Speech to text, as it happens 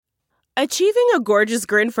Achieving a gorgeous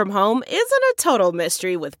grin from home isn't a total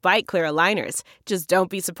mystery with Byte Clear aligners. Just don't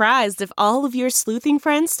be surprised if all of your sleuthing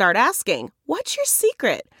friends start asking, "What's your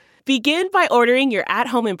secret?" Begin by ordering your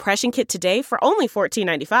at-home impression kit today for only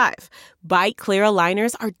 $14.95. Byte Clear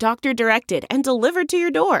aligners are doctor-directed and delivered to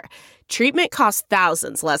your door. Treatment costs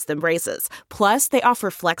thousands less than braces. Plus, they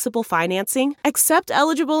offer flexible financing, accept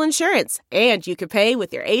eligible insurance, and you can pay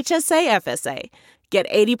with your HSA FSA. Get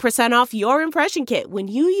 80% off your impression kit when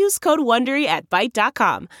you use code WONDERY at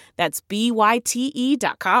Byte.com. That's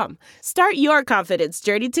BYTE.com. Start your confidence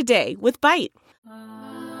journey today with Byte.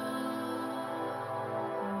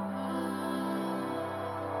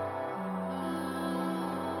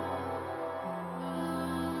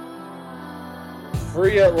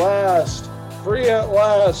 Free at last. Free at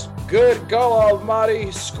last. Good God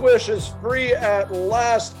Almighty. Squish is free at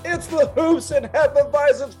last. It's the Hoops and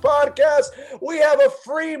Hefeweizens podcast. We have a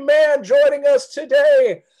free man joining us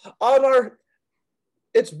today on our...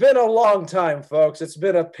 It's been a long time, folks. It's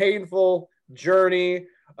been a painful journey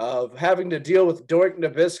of having to deal with Doink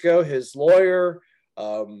Nabisco, his lawyer.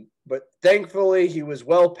 But thankfully, he was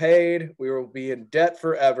well paid. We will be in debt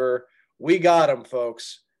forever. We got him,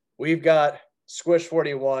 folks. We've got Squish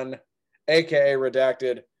 41, aka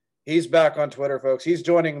Redacted. He's back on Twitter, folks. He's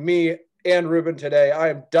joining me and Ruben today. I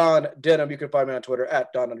am Don Denham. You can find me on Twitter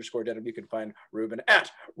at Don_Denham. You can find Ruben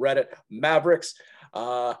at Reddit Mavericks.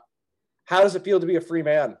 How does it feel to be a free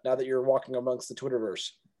man now that you're walking amongst the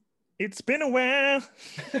Twitterverse? It's been a while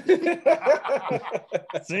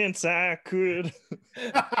since I could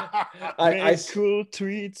make cool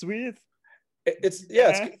tweets with.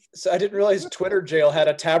 So I didn't realize Twitter jail had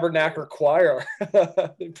a Tabernacle Choir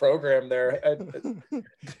program there.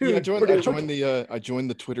 I joined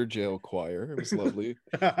the Twitter jail choir. It was lovely.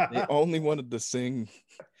 They only wanted to sing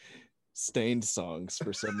Stained songs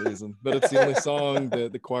for some reason, but it's the only song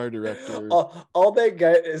that the choir director. All they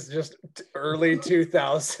get is just early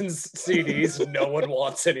 2000s CDs no one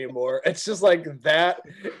wants anymore. It's just like that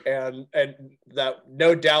and that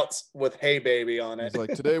No Doubts with Hey Baby on it. It's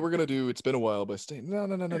like, today we're gonna do It's Been a While by Stain. No.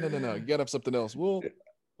 You gotta have something else. Well,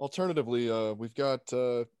 alternatively, we've got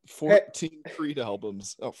 14 Creed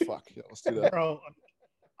albums. Oh fuck, yeah, let's do that. Bro,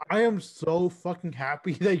 I am so fucking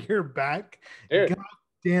happy that you're back. Dude. God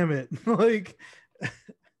damn it. Like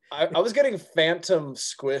I was getting phantom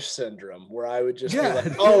Squish syndrome where I would just be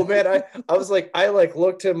like, oh man, I was like, I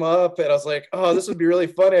looked him up and I was like, oh, this would be really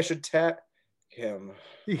funny. I should tag him.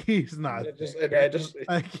 He's not.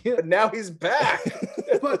 I can't. But now he's back.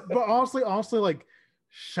 but honestly, like,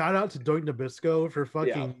 shout out to Doink Nabisco for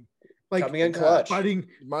fucking like coming in clutch, fighting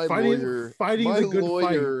my the good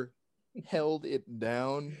lawyer fight. Held it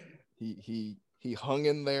down. He hung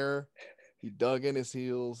in there. He dug in his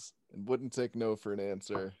heels and wouldn't take no for an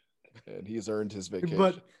answer, and he's earned his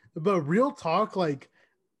vacation. But real talk, like,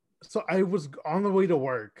 so I was on the way to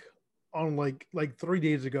work on like 3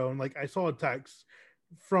 days ago, and like I saw a text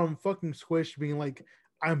from fucking Squish being like,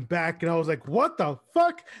 "I'm back," and I was like, "What the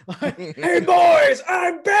fuck?" Like, hey boys,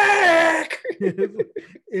 I'm back.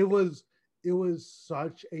 It was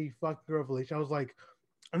such a fucking revelation. I was like,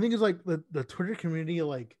 I think it's like the Twitter community,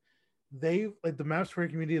 like the Mavs Twitter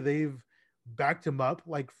community, they've backed him up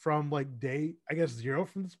like from like day, I guess, 0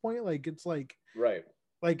 from this point. Like it's like right,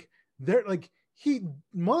 like they're like he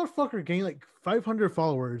motherfucker gained like 500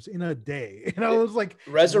 followers in a day, and I was like,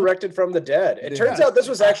 resurrected from the dead. It turns out this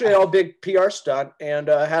was actually all big PR stunt, and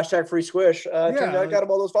hashtag free Squish turned out got him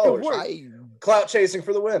all those followers. Clout chasing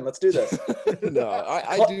for the win. Let's do this. No,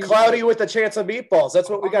 I do. Cloudy with a chance of meatballs. That's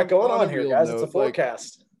what we got going on here, guys. It's a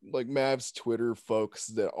forecast. Like Mavs Twitter folks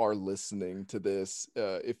that are listening to this,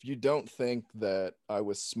 if you don't think that I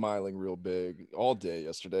was smiling real big all day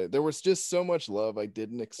yesterday, there was just so much love I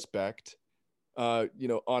didn't expect.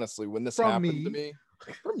 Honestly, when this happened to me,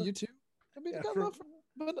 from you too, I mean, I got love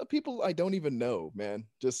from people I don't even know, man.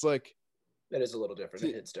 Just like that is a little different.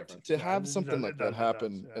 It hits different to have something like that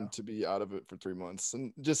happen and to be out of it for 3 months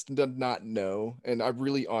and just did not know. And I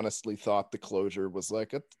really honestly thought the closure was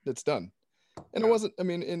like it's done. And it wasn't, I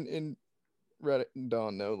mean, in Reddit and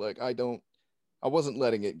Don, no, like I wasn't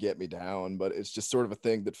letting it get me down, but it's just sort of a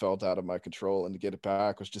thing that felt out of my control, and to get it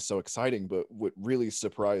back was just so exciting. But what really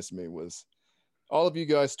surprised me was all of you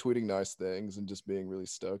guys tweeting nice things and just being really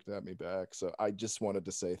stoked to have me back. So I just wanted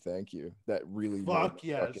to say thank you. That really fuck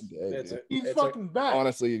yes. Fucking day, he's fucking back.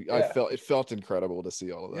 Honestly, yeah. It felt incredible to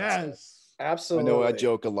see all of that. Yes, absolutely. I know I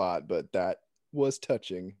joke a lot, but that was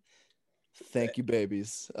touching. Thank you,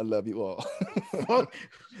 babies. I love you all.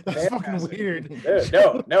 That's fucking weird.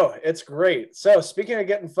 Dude, no, it's great. So speaking of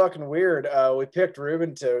getting fucking weird, we picked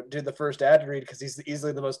Ruben to do the first ad read because he's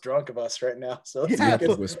easily the most drunk of us right now. So let's get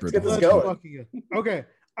this going. Okay.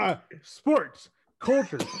 Sports,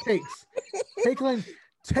 culture, takes.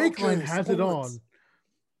 Takeline has it on.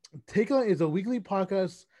 Takeline is a weekly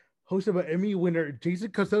podcast hosted by Emmy winner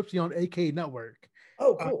Jason Concepcion, aka Network.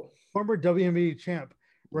 Oh, cool. Former WNBA champ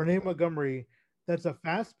Renee Montgomery. That's a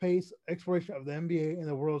fast-paced exploration of the NBA and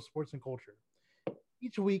the world of sports and culture.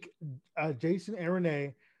 Each week, Jason and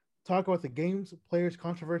Renee talk about the games, players,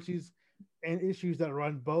 controversies, and issues that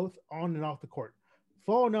run both on and off the court.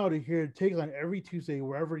 Follow now to hear Takeline every Tuesday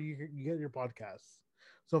wherever you get your podcasts.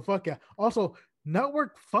 So fuck yeah. Also,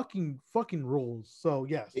 Network fucking rules. So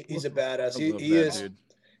yes, he's a badass.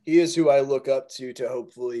 He is who I look up to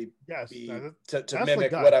hopefully to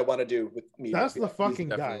mimic what I want to do with me. That's the fucking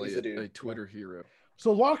guy. He's a Twitter hero.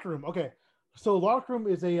 So Locker Room, okay. So Locker Room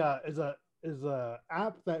is a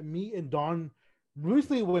app that me and Don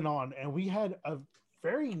recently went on, and we had a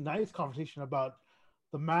very nice conversation about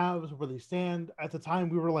the Mavs, where they stand. At the time,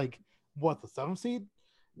 we were like, what, the 7th seed?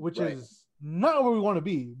 Which is not where we want to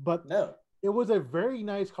be, but no. It was a very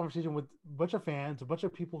nice conversation with a bunch of fans, a bunch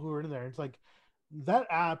of people who were in there. It's like, that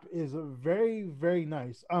app is very, very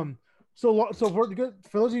nice. So for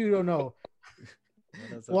those of you who don't know,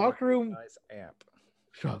 Locker Room nice app.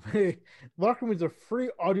 Locker Room is a free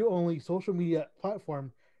audio-only social media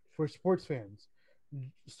platform for sports fans.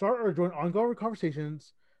 Start or join ongoing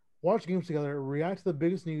conversations, watch games together, react to the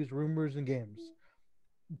biggest news, rumors, and games.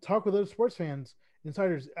 Talk with other sports fans,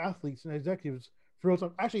 insiders, athletes, and executives for real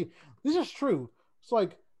time. Actually, this is true. So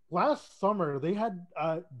like last summer, they had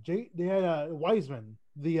Wiseman,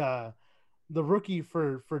 the rookie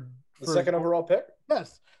for the second overall pick.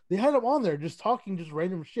 Yes, they had him on there just talking just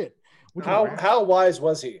random shit. How wise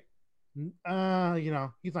was he? He's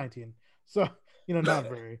 19, so not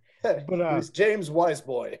very. But he's James Wise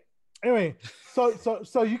boy. Anyway,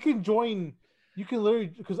 so you can join. You can literally,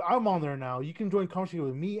 because I'm on there now, you can join conversation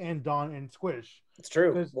with me and Don and Squish. It's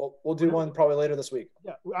true. We'll do one probably later this week.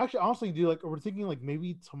 Yeah, we actually honestly do we're thinking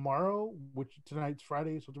maybe tomorrow, which tonight's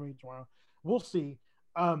Friday, so maybe tomorrow. We'll see.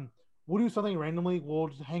 We'll do something randomly. We'll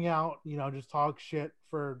just hang out, just talk shit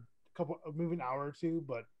for maybe an hour or two.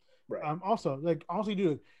 But also honestly,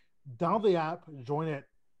 dude, download the app, join it.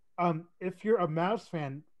 If you're a Mavs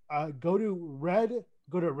fan, go to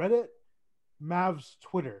Reddit, Mavs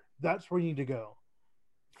Twitter. That's where you need to go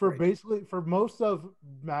for most of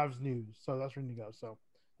Mavs news. So that's where you need to go. So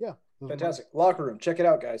yeah, fantastic. Locker Room, check it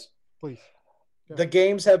out, guys. Please. Okay. The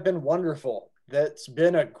games have been wonderful. That's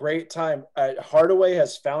been a great time. Hardaway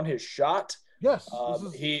has found his shot. Yes,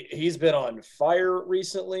 he's been on fire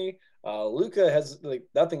recently. Luka has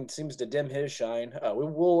nothing seems to dim his shine.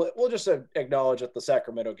 We'll just acknowledge that the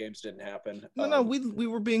Sacramento games didn't happen. No, we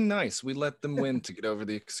were being nice. We let them win to get over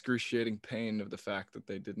the excruciating pain of the fact that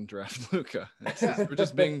they didn't draft Luka. We're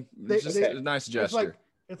just being a nice gesture.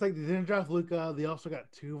 It's like they didn't draft Luka. They also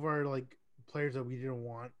got two of our players that we didn't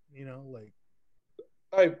want.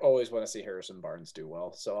 I always want to see Harrison Barnes do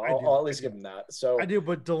well, so I'll at least give him that. So I do,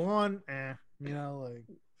 but DeLon,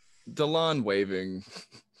 DeLon waving.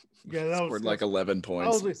 Yeah, that scored 11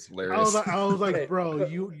 points. It's hilarious. I was like, bro,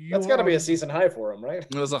 you that's got to be a season high for him, right?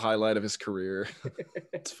 It was a highlight of his career.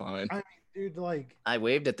 It's fine. I mean, dude, I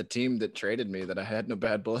waved at the team that traded me that I had no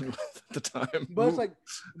bad blood with at the time. But it's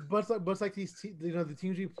like these, the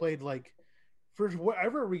teams we played, for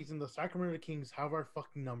whatever reason, the Sacramento Kings have our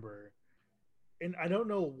fucking number, and I don't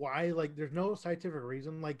know why. There's no scientific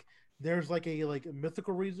reason. There's a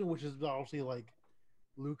mythical reason, which is obviously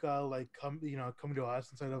Luka coming to us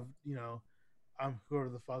instead of whoever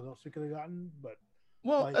the fuck else we could have gotten. But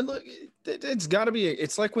look, it's got to be.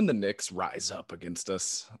 It's like when the Knicks rise up against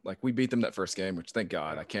us. We beat them that first game, which thank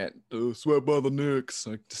God I can't sweat by the Knicks.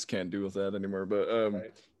 I just can't deal with that anymore. But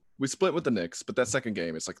we split with the Knicks. But that second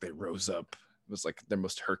game, it's they rose up. It was their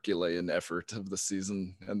most Herculean effort of the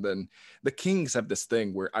season. And then the Kings have this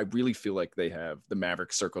thing where I really feel like they have the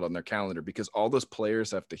Mavericks circled on their calendar because all those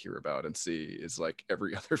players have to hear about and see is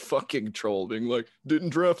every other fucking troll being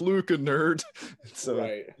didn't draft Luka, nerd.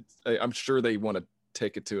 So I'm sure they want to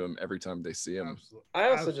take it to him every time they see him. Absolutely.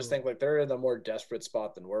 I also just think they're in a more desperate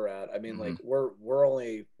spot than we're at. I mean, we're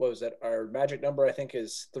only, what was that? Our magic number, I think,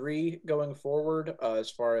 is 3 going forward. As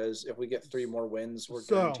far as if we get 3 more wins, we're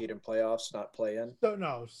guaranteed in playoffs, not play in.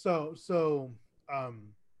 So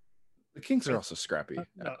the Kings are also scrappy,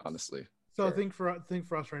 honestly. So I think for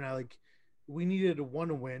us right now, we needed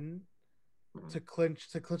 1 win to clinch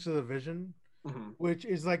the division. Mm-hmm. Which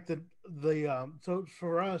is so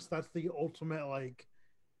for us, that's the ultimate, like,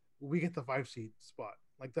 we get the 5 seed spot.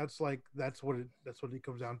 That's what it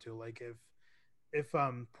comes down to. Like, if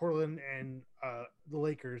Portland and the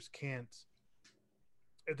Lakers can't,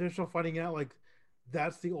 if they're still fighting out, like,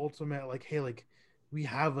 that's the ultimate, like, hey, like, we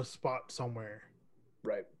have a spot somewhere,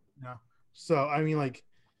 right? No, so I mean, like,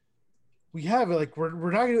 we have it. Like,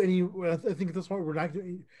 we're not gonna do any. I think at this point we're not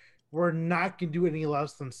gonna do any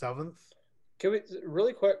less than 7th. Can we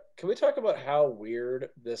really quick? Can we talk about how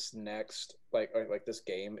weird this next like this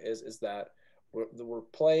game is? Is that we're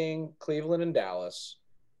playing Cleveland and Dallas,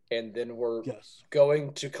 and then we're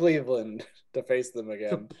going to Cleveland to face them again.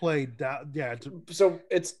 To play that, yeah. So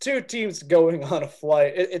it's 2 teams going on a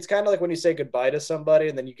flight. It's kind of like when you say goodbye to somebody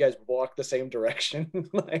and then you guys walk the same direction.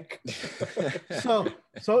 Like, so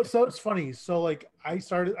it's funny. So, like, I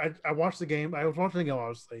watched the game. I was watching the game,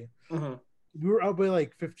 obviously. Mm-hmm. We were up by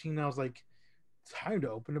like 15. And I was like, time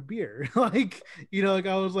to open a beer. Like, you know, like,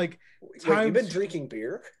 I was like, wait, you've been drinking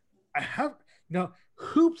beer? I have. No,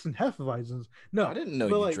 Hoops and Hefeweizens. No, I didn't know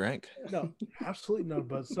you like, drank. No, absolutely no.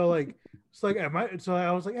 But so I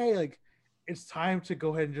was like, hey, like, it's time to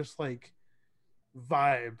go ahead and just, like,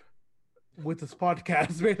 vibe with this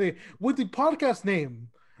podcast, basically, with the podcast name.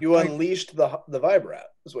 You unleashed the Vibe Rat,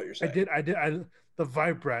 is what you're saying. I did. The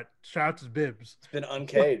Vibe Rat. Shout out to Bibbs. It's been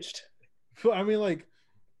uncaged. So I mean, like,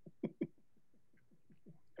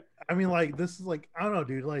 this is, like, I don't know,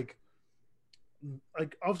 dude. Like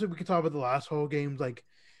obviously we can talk about the last whole games. Like,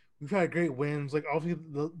 we've had great wins. Like, obviously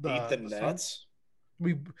beat the Nets.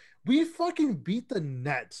 We fucking beat the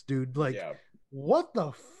Nets, dude. Like, yeah. What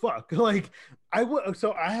the fuck? Like, I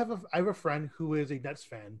have a friend who is a Nets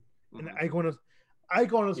fan, and I go on his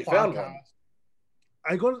podcast.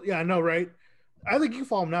 I know, right? I think you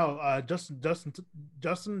follow him now, Justin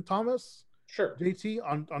Thomas, sure, JT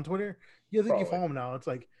on Twitter. Yeah, I think you follow him now. It's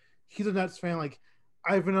like, he's a Nets fan. Like,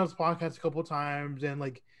 I've been on his podcast a couple of times, and,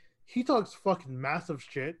 like, he talks fucking massive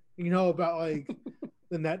shit, you know, about, like,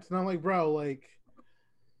 the Nets, and I'm like, bro, like,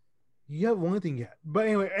 you haven't won anything yet. But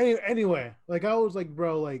anyway, like, I was like,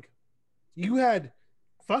 bro, like, you had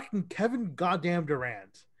fucking Kevin goddamn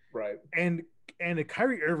Durant, right, and a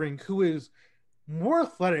Kyrie Irving who is more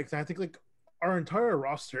athletic than I think, like, our entire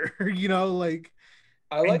roster. You know, like,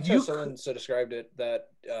 I like how someone described it that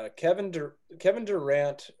Kevin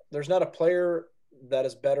Durant, there's not a player that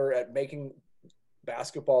is better at making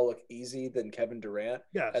basketball look easy than Kevin Durant.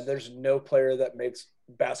 Yes. And there's no player that makes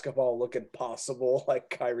basketball look impossible like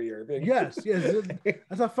Kyrie Irving. Yes.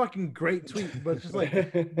 That's a fucking great tweet. But it's just like,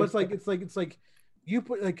 it's like you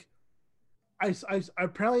put, like, I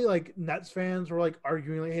apparently, like, Nets fans were, like,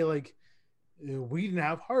 arguing, like, hey, like, we didn't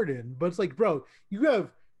have Harden. But it's like, bro, you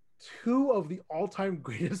have 2 of the all-time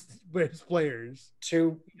greatest players.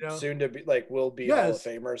 2 soon to be, like, will be Hall of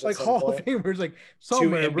Famers. Like, Hall of Famers, like,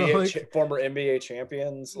 somewhere, 2 bro. Like, former NBA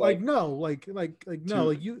champions. Like, no, like, no,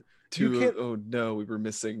 like, you can't. Oh no, we were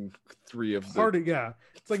missing 3 of the Harden. Yeah,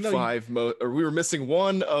 it's like, no, 5 or we were missing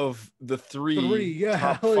 1 of the 3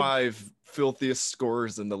 top 5 filthiest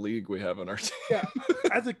scorers in the league we have on our team. Yeah,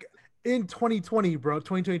 as a in 2020, bro,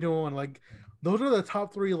 2021, like, those are the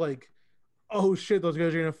top 3. Like, oh shit, those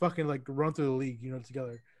guys are gonna fucking, like, run through the league, you know,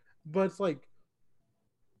 together. But it's like,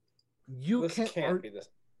 this can't be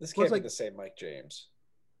the same Mike James.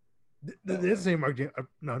 This is the same Mike James.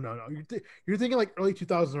 No. You're thinking, like, early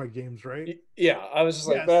 2000s Mike James, right? Yeah, I was just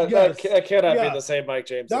like, that cannot be the same Mike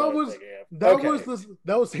James. That was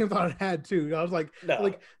the same thought I had too. I was like,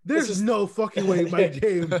 there's no fucking way Mike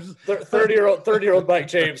James, 30-year-old Mike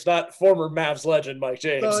James, not former Mavs legend Mike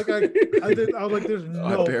James. No, like, I was like, there's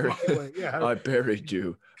no fucking way. Yeah, I buried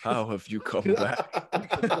you. How have you come back?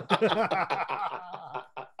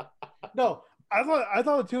 No, I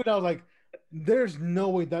thought it too, and I was like, there's no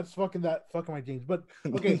way that's fucking Mike James. But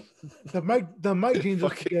okay, the Mike James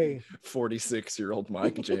of today, 46-year-old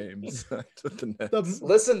Mike James.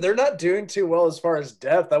 Listen, they're not doing too well as far as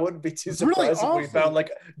depth. I wouldn't be too surprised if we found,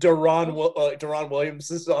 like, Deron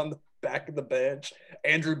Williams is on the back of the bench.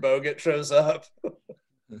 Andrew Bogut shows up.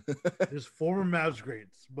 There's former Mavs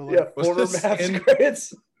greats, but, like, former Mavs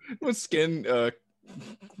greats. Was Skin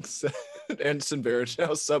Anderson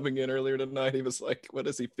Varejao subbing in earlier tonight? He was like, what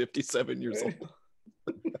is he, 57 years old?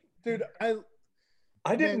 Dude,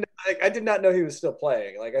 I did not know he was still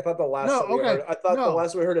playing. Like, I thought the last the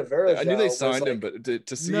last we heard of Varejao, I knew they signed him, but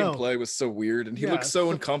to see him play was so weird, and he looked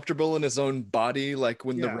so uncomfortable in his own body, like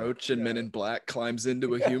when the Roach in Men in Black climbs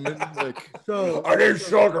into a human. Like, so I need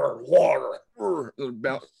sugar, water.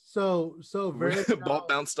 So Varejao, ball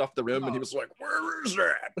bounced off the rim, and he was like, "Where is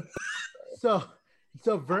that?" So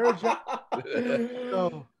Varejao.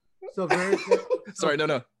 So Varejao. Sorry,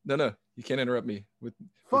 no. You can't interrupt me with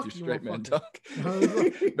your straight man talk.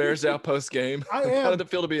 Bears out post game. I am. How did it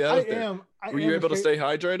feel to be out there? Were you able to stay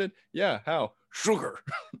hydrated? Yeah. How? Sugar.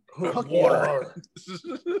 Water.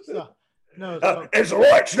 No, it's a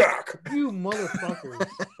white snack. You motherfucker.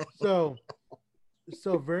 So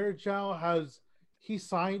Verichal he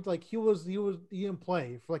signed, like he didn't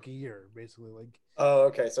play for like a year basically. Like, oh,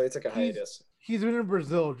 okay, so he took a hiatus. He's been in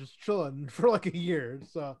Brazil just chilling for like a year.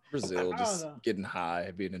 So Brazil just getting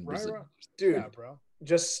high, being in Brazil. Right. Dude, yeah, bro.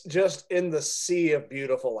 Just in the sea of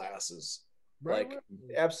beautiful asses. Right.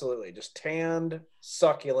 Absolutely, just tanned,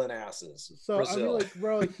 succulent asses. So Brazil. I mean, like,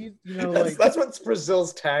 bro, like he's that's what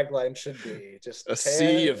Brazil's tagline should be. Just a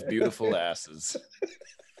sea of beautiful asses.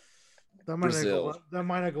 That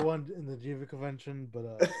might not go on in the Geneva Convention, but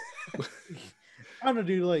I don't know,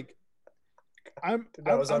 dude. Like, I'm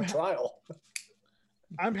on trial.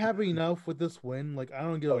 I'm happy enough with this win. Like, I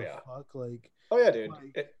don't give a fuck. Like, oh yeah, dude.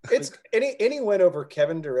 It's any win over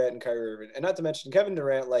Kevin Durant and Kyrie Irving, and not to mention Kevin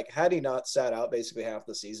Durant. Like, had he not sat out basically half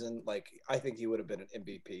the season, like I think he would have been an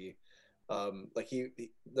MVP. Like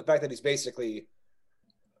the fact that he's basically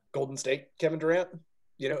Golden State Kevin Durant.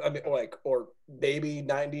 You know, I mean, like, or maybe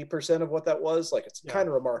 90% of what that was. Like, it's kind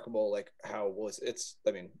of remarkable, like, I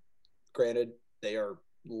mean, granted, they are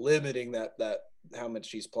limiting that how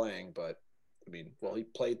much he's playing, but I mean, well, he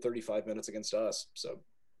played 35 minutes against us, so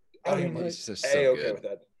he's just so okay good with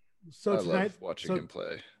that. So I tonight, love watching him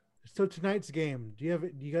play. So tonight's game, do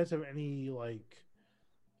you guys have any like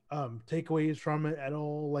takeaways from it at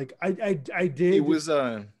all? Like, I did. It was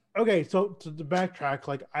okay. So to backtrack,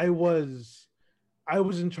 like I was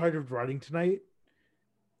in charge of writing tonight.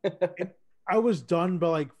 I was done by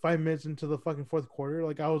like 5 minutes into the fucking fourth quarter.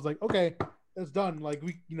 Like I was like, okay, that's done. Like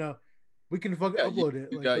we can fucking upload it.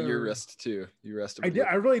 You like, got your rest too. You rested. I did.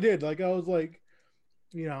 I really did. Like I was like,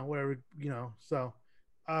 whatever. So,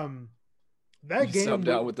 that you game subbed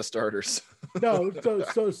out with the starters. No.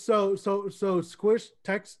 So Squish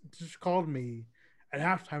just called me at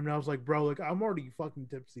halftime, and I was like, bro, like I'm already fucking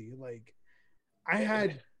tipsy. Like I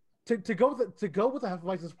had. To go with the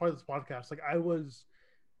Hefeweizen part of this podcast, like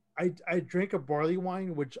I drank a barley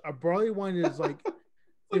wine, which a barley wine is like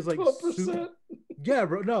is like super, yeah,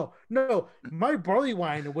 bro. No, my barley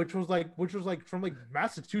wine, which was like from like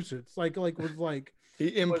Massachusetts, like was like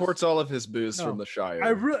he imports all of his booze from the Shire.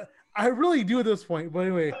 I really do at this point, but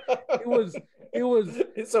anyway, it was.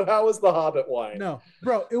 So how was the Hobbit wine? No,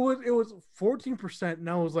 bro, it was 14%, and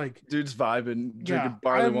I was like, dude's vibing, drinking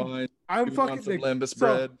barley wine. I'm fucking some lembas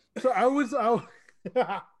bread. So I was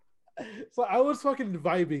fucking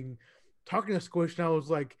vibing, talking to Squish, and I was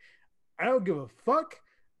like, I don't give a fuck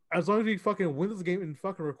as long as we fucking win this game and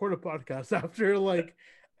fucking record a podcast after. Like,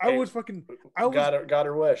 got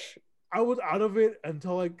her wish. I was out of it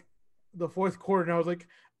until like the fourth quarter, and I was like,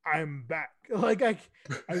 I'm back. Like I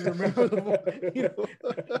remember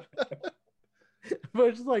but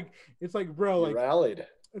it's like bro, like you rallied.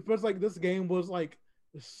 But it's like this game was like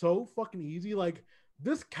so fucking easy. Like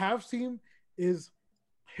this Cavs team is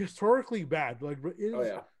historically bad. Like it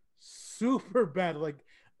is super bad. Like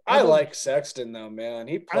I like Sexton though, man.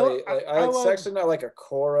 He played. I like Sexton. I like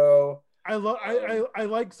Okoro. I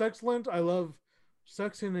like Sexton. I love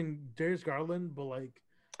Sexton and Darius Garland, but like.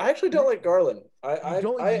 I actually don't like Garland. You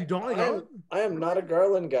don't like Garland? I am not a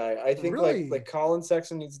Garland guy. I think really? like Colin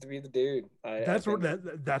Sexton needs to be the dude. That's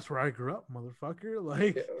where I grew up, motherfucker.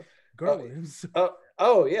 Like Garland.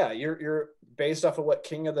 Oh yeah, you're based off of what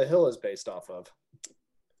King of the Hill is based off of.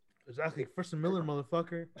 Exactly, First and Miller,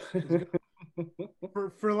 motherfucker.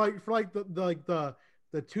 for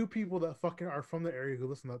the two people that fucking are from the area who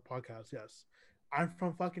listen to that podcast, yes. I'm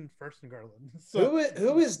from fucking First and Garland. So,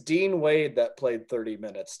 who is Dean Wade that played 30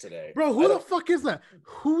 minutes today? Bro, who the fuck is that?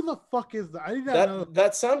 Who the fuck is that? I did not know.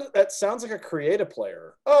 That sounds like a creative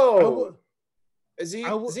player. Oh, is he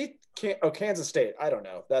Kansas State? I don't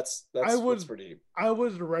know. That's pretty. I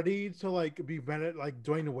was ready to like be Bennett, like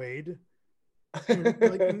Dwayne Wade,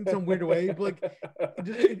 like in some weird way. But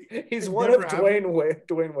like he's one of Dwayne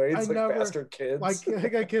Wade's bastard kids.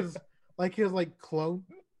 Like his clone.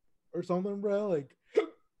 Or something, bro. Like,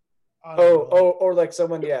 or like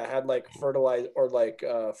someone, had like fertilized or like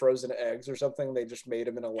frozen eggs or something. They just made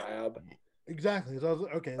him in a lab. Exactly. So I was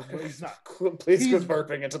like, okay, but he's not. Please quit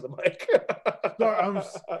burping into the mic. Sorry,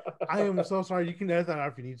 I am so sorry. You can edit that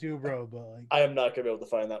out if you need to, bro. But like, I am not gonna be able to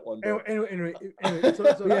find that one. Anyway.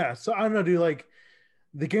 So I don't know, dude. Like,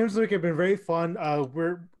 the games this week have been very fun.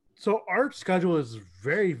 Our schedule is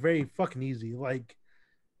very, very fucking easy. Like,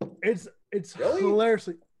 it's really?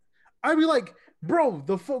 Hilariously. I mean, like, bro,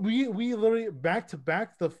 we literally back to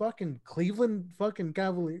back the fucking Cleveland fucking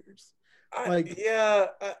Cavaliers. I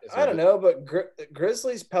don't know, but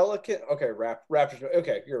Grizzlies, Pelican. Okay, Raptors.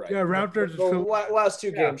 Okay, you're right. Yeah, Raptors. The last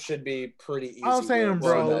two games should be pretty easy. I was saying,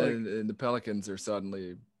 bro. Well, and the Pelicans are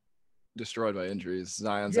suddenly destroyed by injuries.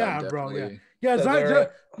 Zion's out definitely.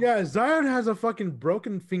 Zion has a fucking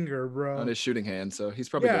broken finger, bro, on his shooting hand, so he's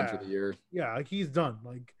probably done for the year. Yeah, like he's done.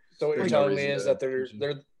 Like, so what you're telling me is that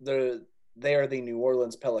they are the New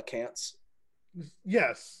Orleans Pelicans.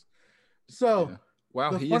 Yes. So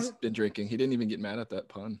wow, he's been drinking. He didn't even get mad at that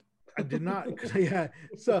pun. I did not. Yeah.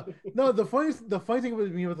 So no, the funny thing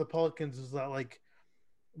with me with the Pelicans is that like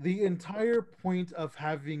the entire point of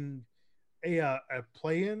having a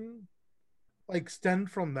play-in like stemmed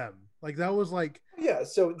from them. Like that was like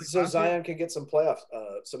so Zion can get some playoffs,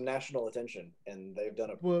 some national attention, and they've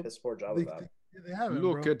done a piss poor job of that. They haven't.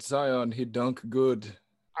 Look at Zion, he dunk good.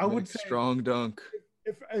 I would say strong dunk.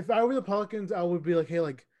 If I were the Pelicans, I would be like, hey,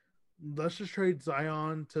 like let's just trade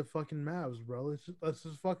Zion to fucking Mavs, bro. Let's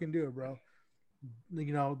just fucking do it, bro.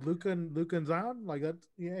 You know, Luka and Zion, like that's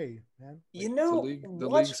yay, man. You know, the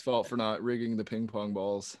league's fault for not rigging the ping pong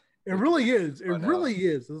balls. It really is. It really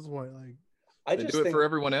is. This is why, like, they do it for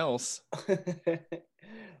everyone else.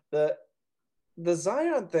 the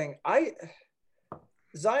Zion thing,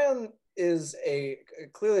 Zion is a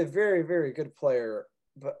clearly very, very good player,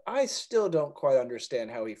 but I still don't quite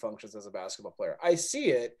understand how he functions as a basketball player. I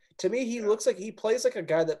see it. To me, he looks like he plays like a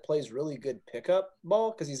guy that plays really good pickup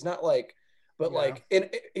ball because he's not like, but like,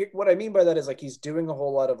 what I mean by that is like he's doing a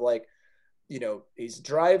whole lot of like, you know, he's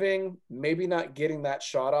driving, maybe not getting that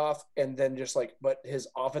shot off, and then just like, but his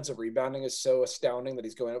offensive rebounding is so astounding that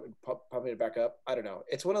he's going up and pumping it back up. I don't know.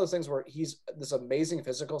 It's one of those things where he's this amazing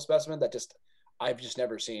physical specimen that I've just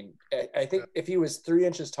never seen. I think if he was 3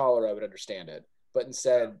 inches taller, I would understand it. But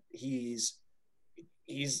instead, he's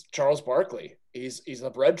Charles Barkley. He's a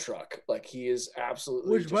bread truck. Like he is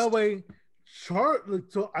absolutely. Which, by the way,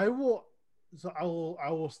 I will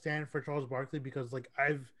stand for Charles Barkley because like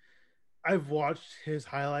I've watched his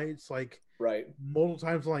highlights like multiple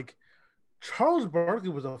times. Like Charles Barkley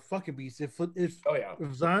was a fucking beast. If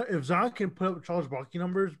Zion can put up Charles Barkley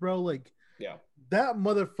numbers, bro, like that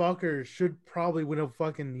motherfucker should probably win a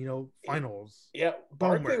fucking, you know, finals. Yeah,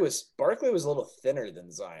 Barkley was a little thinner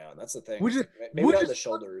than Zion. That's the thing. Maybe not the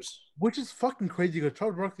shoulders. Which is fucking crazy because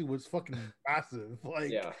Charles Barkley was fucking massive.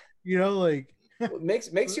 Like, you know, like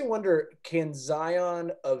it makes you wonder, can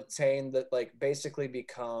Zion obtain that, like basically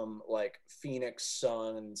become like Phoenix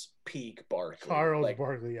Suns peak Barkley? Charles like,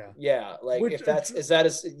 Barkley, like if you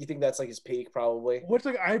think that's like his peak probably? Which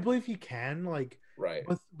like I believe he can, like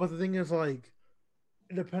but the thing is like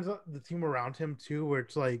it depends on the team around him too, where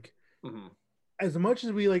it's like as much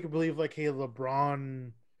as we like believe like hey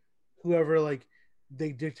LeBron, whoever, like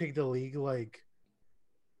they dictate the league, like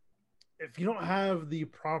if you don't have the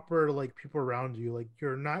proper like people around you, like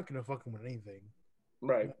you're not gonna fucking win anything.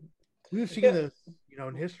 Right. We've seen this, you know,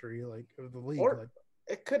 in history, like of the league. Or like,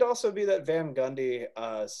 it could also be that Van Gundy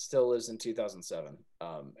still lives in 2007.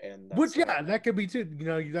 And that's, which that could be too. You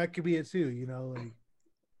know, that could be it too. You know, like.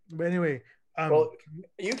 But anyway, well,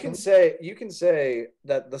 you can say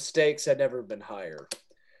that the stakes had never been higher.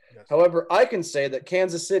 Yes. However, I can say that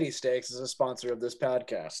Kansas City Steaks is a sponsor of this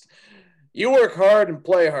podcast. You work hard and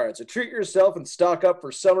play hard, so treat yourself and stock up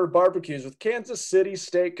for summer barbecues with Kansas City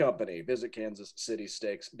Steak Company. Visit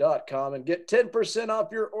kansascitysteaks.com and get 10%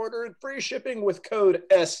 off your order and free shipping with code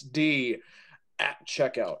SD at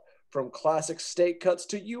checkout. From classic steak cuts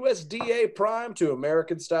to USDA Prime to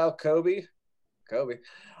American-style Kobe.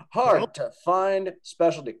 Hard to find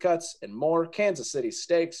specialty cuts and more. Kansas City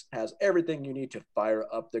Steaks has everything you need to fire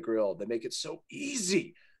up the grill. They make it so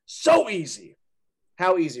easy. So easy.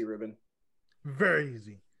 How easy, Ruben? Very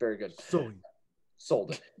easy. Very good. So easy.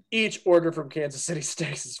 Sold it. Each order from Kansas City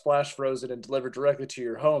Steaks is flash frozen and delivered directly to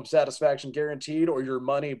your home. Satisfaction guaranteed or your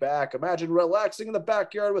money back. Imagine relaxing in the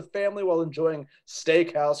backyard with family while enjoying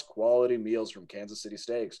steakhouse quality meals from Kansas City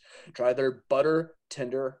Steaks. Try their butter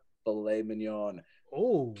tender filet mignon.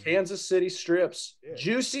 Oh, Kansas City strips,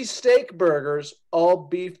 juicy steak burgers, all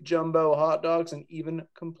beef jumbo hot dogs, and even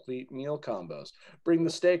complete meal combos. Bring the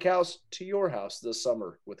steakhouse to your house this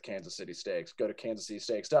summer with Kansas City Steaks. Go to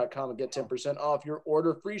kansascitysteaks.com and get 10% off your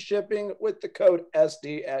order. Free shipping with the code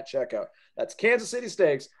SD at checkout. That's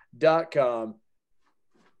kansascitysteaks.com,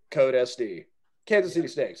 code SD.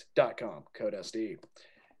 kansascitysteaks.com, code SD.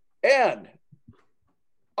 And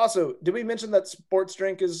also, did we mention that Sports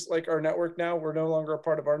Drink is like our network now? We're no longer a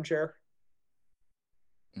part of Armchair.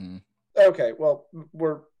 Okay, well,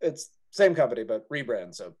 it's same company but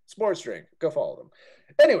rebrand. So Sports Drink, go follow them.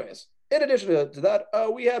 Anyways, in addition to that,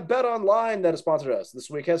 we have Bet Online that has sponsored us this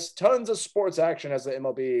week. Has tons of sports action as the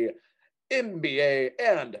MLB NBA,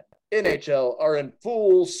 and NHL are in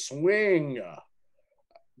full swing.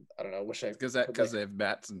 I don't know. Wish I because they have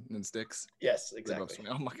bats and sticks. Yes, exactly.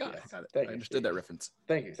 Oh my god! Yes. I got it. Thank I you. understood that reference.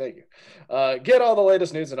 Thank you. Get all the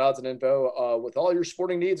latest news and odds and info with all your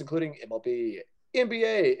sporting needs, including MLB,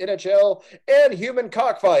 NBA, NHL, and human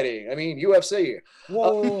cockfighting. I mean, UFC.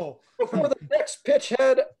 Whoa. Before the next pitch,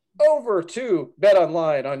 head over to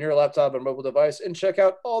BetOnline on your laptop and mobile device and check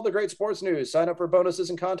out all the great sports news. Sign up for bonuses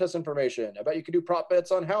and contest information. I bet you can do prop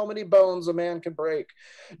bets on how many bones a man can break.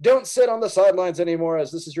 Don't sit on the sidelines anymore,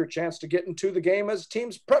 as this is your chance to get into the game as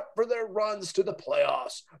teams prep for their runs to the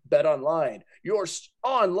playoffs. BetOnline, your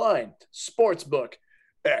online sportsbook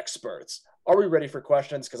experts. Are we ready for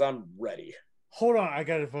questions? Because I'm ready. Hold on, I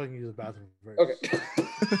gotta fucking use the bathroom first. Okay.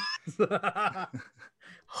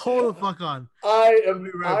 Hold the fuck on. I am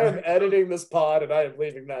editing this pod and I am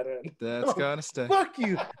leaving that in. That's gotta stay. Fuck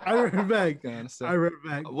you. I read it back. Gotta stay. I read it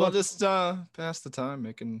back. We'll just pass the time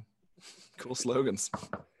making cool slogans.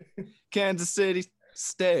 Kansas City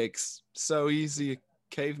steaks, so easy a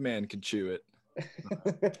caveman could chew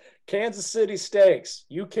it. Kansas City steaks.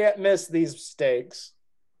 You can't miss these steaks.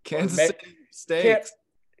 Kansas City steaks.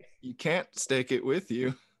 You can't stake it with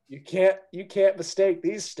you. You can't mistake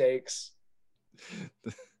these steaks.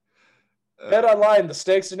 BetOnline, the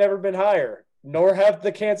stakes have never been higher, nor have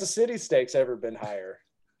the Kansas City stakes ever been higher.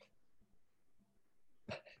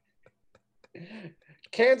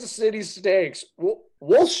 Kansas City steaks.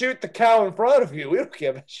 We'll shoot the cow in front of you. We don't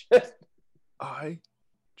give a shit. I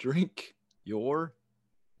drink your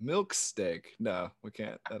milk steak. No, we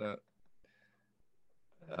can't.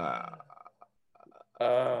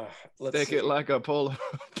 Stick it like a polar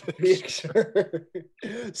picture.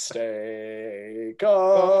 Steak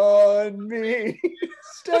on me.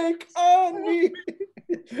 Steak on me.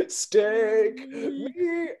 Stake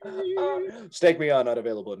me on. Stake me on, not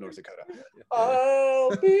available in North Dakota.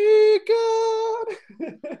 I'll be gone.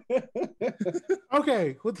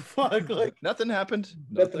 Okay, what the fuck? Like nothing happened.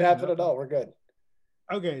 Nothing happened at all. We're good.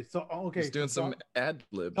 Okay, so Just doing some ad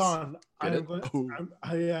libs. Don, yeah,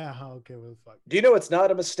 okay, what the fuck? Do you know it's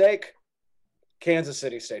not a mistake? Kansas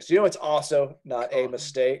City steaks. Do you know it's also not a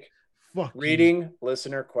mistake? Fuck reading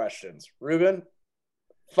listener questions. Ruben,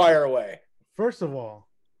 fire away. First of all,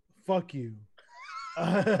 fuck you.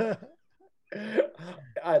 I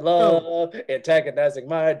love antagonizing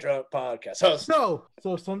my drunk podcast host. So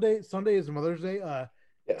Sunday is Mother's Day.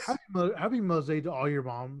 Yes. Happy Mother's Day to all your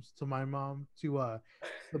moms, to my mom, to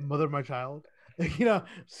the mother of my child. You know,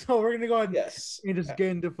 so we're gonna go ahead and just get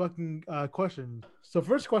into fucking questions. So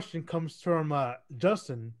first question comes from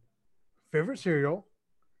Justin. Favorite cereal,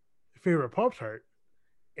 favorite Pop-Tart,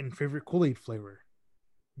 and favorite Kool-Aid flavor.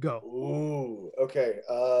 Go. Ooh, okay.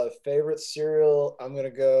 Favorite cereal, I'm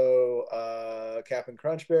gonna go Cap'n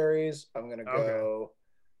Crunch Berries. I'm gonna go,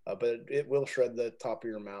 but it will shred the top of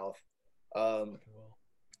your mouth.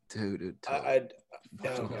 Dude,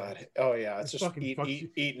 oh god, oh yeah, it's just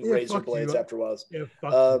eating razor blades after a while. Yeah,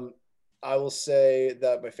 I will say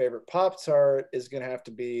that my favorite Pop-Tart is gonna have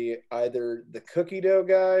to be either the cookie dough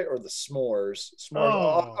guy or the s'mores.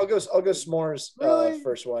 Oh. I'll go s'mores. Really?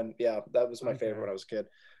 First one, yeah, that was my favorite when I was a kid.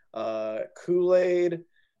 Kool-Aid,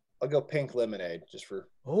 I'll go pink lemonade just for.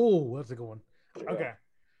 Oh, that's a good one. Yeah. Okay,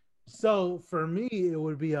 so for me, it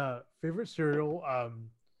would be a favorite cereal.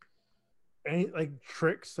 Any like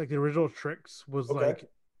Trix, like the original Trix was like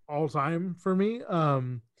all time for me.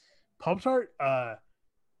 Pop-Tart,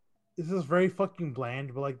 this is very fucking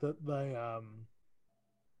bland, but like the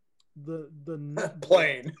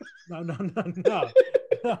plain. No.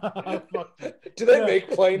 Do they make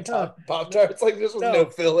plain Pop-Tarts? Like this was no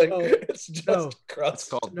filling. It's just crust. It's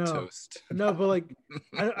called toast. No, but like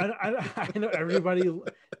I know everybody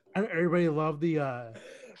loved the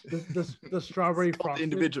strawberry frosting.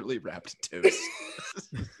 Individually wrapped toast.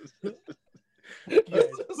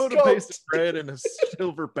 Put a piece of bread in a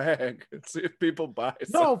silver bag and see if people buy it.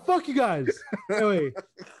 No, fuck you guys. Anyway,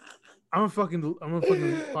 I'm a fucking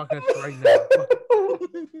podcast right now.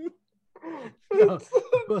 No,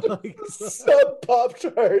 but like, sub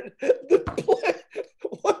Pop-Tart.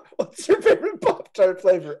 What's your favorite Pop-Tart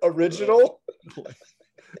flavor? Original?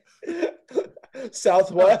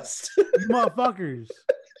 Southwest? Motherfuckers.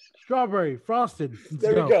 Strawberry, frosted.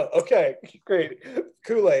 There we go. Okay, great.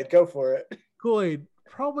 Kool-Aid, go for it. Kool-Aid,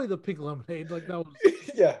 probably the pink lemonade. Like that was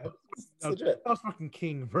yeah. That was fucking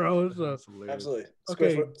king, bro. So, absolutely.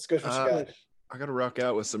 Okay. Squish what you got. I gotta rock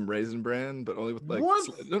out with some Raisin Bran, but only with like What?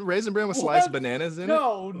 Raisin Bran with sliced bananas in it.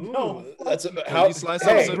 No. That's How you slice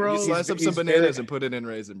up some bananas and put it in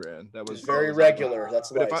Raisin Bran. That was very regular. That's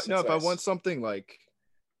but nice. If I want something like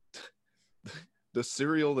the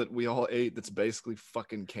cereal that we all ate that's basically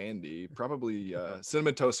fucking candy. Probably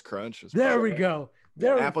Cinnamon Toast Crunch. There we go.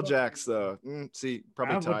 Apple Jacks, though. See,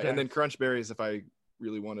 probably Apple tie. Jacks. And then Crunch Berries if I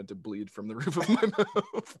really wanted to bleed from the roof of my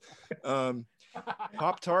mouth.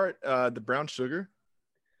 Pop-Tart, the brown sugar.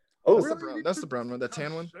 Oh, That's the brown one. That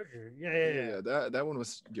tan one. Sugar. Yeah. That one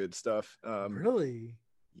was good stuff. Really?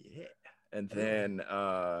 Yeah. And then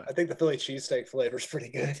I think the Philly cheesesteak flavor is pretty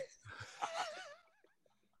good.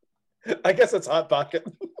 I guess it's Hot Pocket.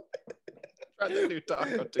 Try the new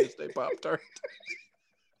Taco Tuesday Pop-Tart.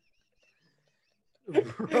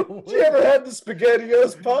 Bro, you ever had the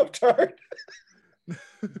SpaghettiOs Pop-Tart?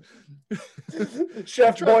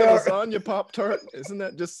 Chef Boyardee lasagna Pop-Tart. Isn't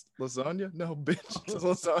that just lasagna? No, bitch. It's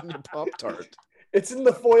lasagna Pop-Tart. It's in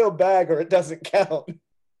the foil bag or it doesn't count.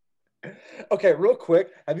 Okay, real quick.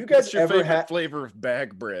 Have you guys ever had flavor of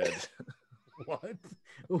bag bread? What?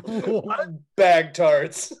 Bag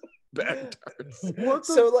tarts? Bag tarts. What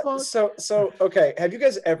the fuck? So okay. Have you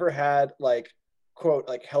guys ever had like quote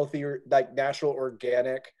like healthier like natural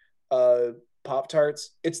organic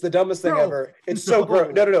Pop-Tarts? It's the dumbest thing ever. It's so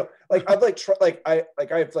gross. No. Like I've like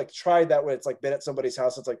I've tried that when it's like been at somebody's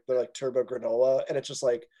house. It's like they're like turbo granola, and it's just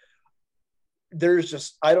like there's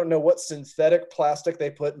just I don't know what synthetic plastic they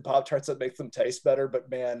put in Pop-Tarts that makes them taste better, but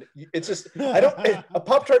man, it's just a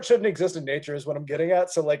Pop-Tart shouldn't exist in nature is what I'm getting at.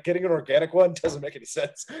 So like getting an organic one doesn't make any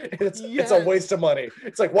sense. It's a waste of money.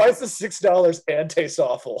 It's like why is this $6 and tastes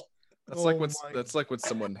awful? That's like when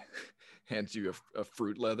someone hands you a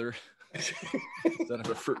fruit leather instead of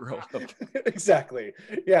a fruit roll up. Exactly.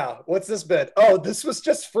 Yeah. What's this bit? Oh, this was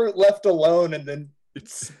just fruit left alone and then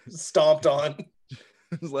it's stomped on.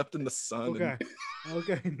 Left in the sun.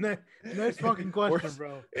 Okay. Next fucking question,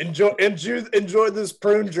 bro. Enjoy this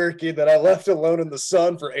prune jerky that I left alone in the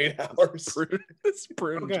sun for 8 hours. This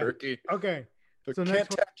prune jerky. Okay. So can't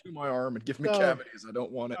tattoo my arm and give me cavities. I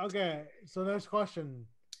don't want it. Okay. So next question.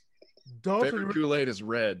 Favorite Kool-Aid is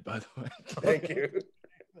red, by the way. Thank you.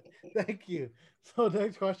 Thank you. So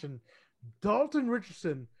next question. Dalton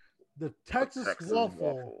Richardson, the Texas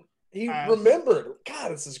Waffle. He remembered.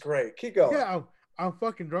 God, this is great. Keep going. Yeah, I'm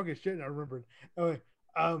fucking drunk as shit and I remembered. Anyway,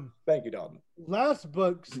 thank you, Dalton. Last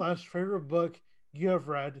book / favorite book you have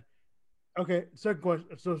read. Okay, second question.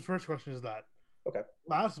 So the first question is that. Okay.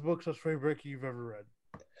 Last book / favorite book you've ever read.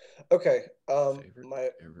 Okay.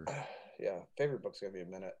 Favorite favorite book's gonna be a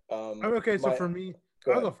minute. Okay, so for me,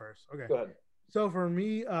 I'll go first. Okay. Go ahead. So for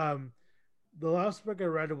me, the last book I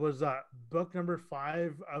read was book number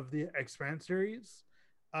 5 of the Expanse series.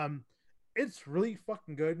 It's really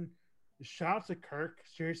fucking good. Shout out to Kirk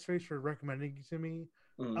Serious Face for recommending it to me.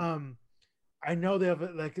 I know they have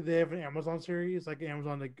an Amazon series, like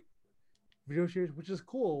Amazon like video series, which is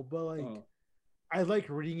cool, but like I like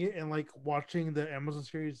reading it and like watching the Amazon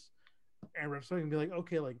series and retrospect and be like,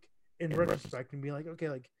 okay, like in retrospect and be like, okay,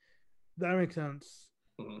 like that makes sense.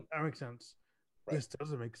 That makes sense. Right. This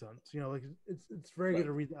doesn't make sense. You know, like it's very good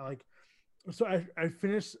to read that. Like, so I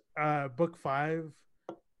finished book 5.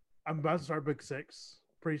 I'm about to start book 6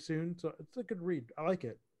 pretty soon, so it's a good read. I like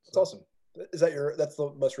it. It's awesome. Is that that's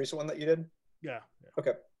the most recent one that you did? Yeah.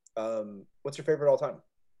 Okay. What's your favorite all time?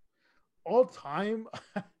 All time?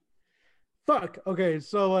 Fuck. Okay,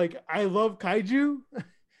 so like I love kaiju.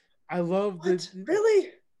 I love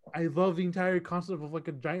really. I love the entire concept of like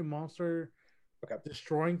a giant monster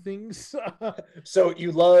destroying things. So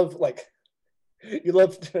you love A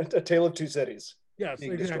Tale of Two Cities. Yes,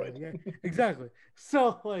 exactly. Yeah, exactly.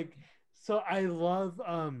 So I love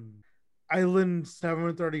Island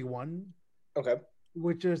 731. Okay.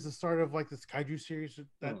 Which is the start of like this kaiju series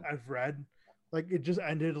that I've read. Like it just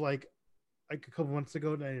ended like a couple months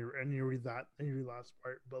ago, and you read that and you read the last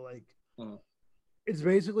part. But like it's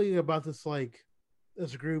basically about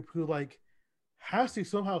this group who like has to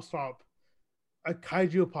somehow stop a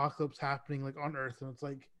kaiju apocalypse happening like on Earth, and it's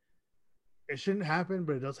like it shouldn't happen,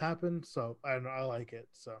 but it does happen. So I don't know, I like it.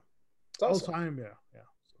 So it's awesome. All time, yeah.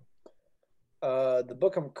 The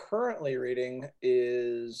book I'm currently reading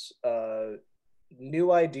is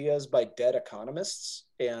New Ideas by Dead Economists,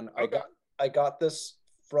 and I got this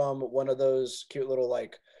from one of those cute little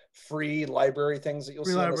like free library things that you'll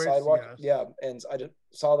see on the sidewalk. Yes. Yeah, and I just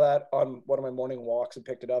saw that on one of my morning walks and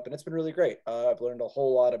picked it up, and it's been really great. I've learned a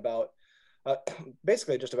whole lot about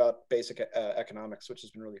basically just about basic economics, which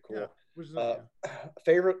has been really cool. Yeah,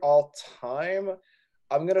 favorite all time,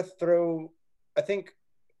 I'm gonna throw, I think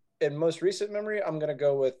in most recent memory, I'm gonna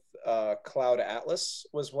go with Cloud Atlas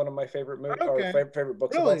was one of my favorite favorite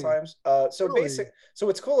books of all times. So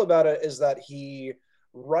what's cool about it is that he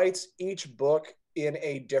writes each book in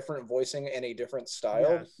a different voicing and a different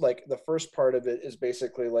style. Yes. Like the first part of it is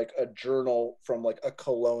basically like a journal from like a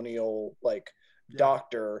colonial like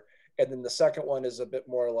doctor, and then the second one is a bit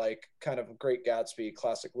more like kind of Great Gatsby,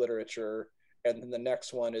 classic literature, and then the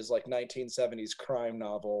next one is like 1970s crime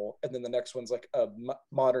novel, and then the next one's like a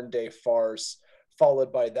modern day farce,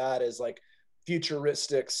 followed by that is like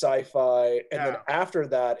futuristic sci-fi, and then after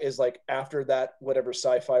that is like after that whatever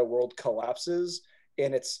sci-fi world collapses,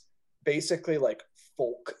 and it's basically like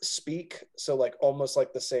folk speak, so like almost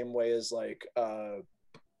like the same way as like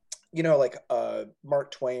like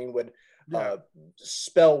Mark Twain would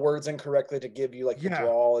spell words incorrectly to give you like the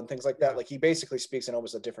drawl and things like that. Like he basically speaks in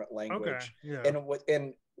almost a different language.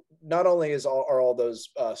 And not only are all those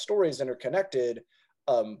stories interconnected,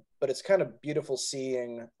 but it's kind of beautiful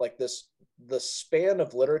seeing like the span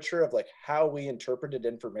of literature of like how we interpreted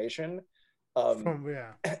information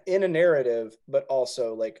in a narrative, but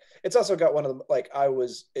also like it's also got one of the, like I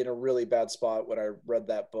was in a really bad spot when I read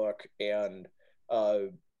that book, and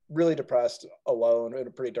really depressed, alone, in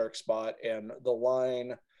a pretty dark spot, and the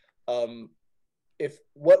line, if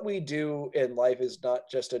what we do in life is not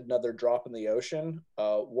just another drop in the ocean,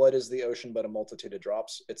 what is the ocean but a multitude of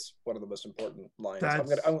drops? It's one of the most important lines. I'm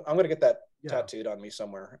gonna get that tattooed on me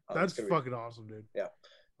somewhere. That's fucking awesome, dude. Yeah,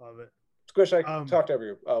 love it. Squish, I talked over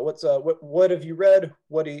you. What have you read?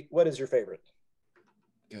 What is your favorite?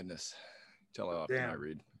 Goodness, tell how often I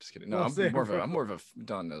read. I'm just kidding. No, I'm more of a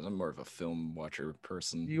Don knows. I'm more of a film watcher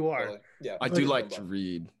person. You are. Yeah, I do like to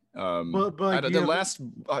read. But the last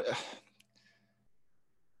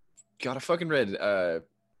God, I fucking read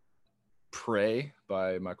Prey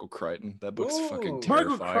by Michael Crichton. That book's fucking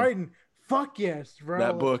terrifying. Michael Crichton, fuck yes, bro.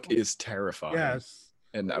 That book is terrifying. Yes.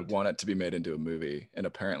 And I want it to be made into a movie. And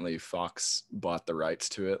apparently Fox bought the rights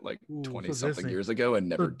to it like 20-something years ago and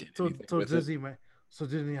never did anything with it. So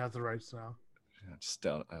Disney has the rights now. I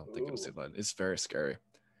don't think it'll say that. It's very scary.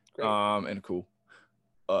 Great. And cool.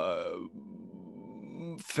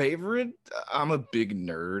 Favorite? I'm a big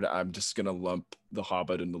nerd. I'm just gonna lump The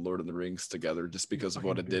Hobbit and The Lord of the Rings together just because of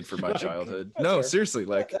what it did for my childhood. No, seriously,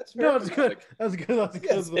 like it's good. That's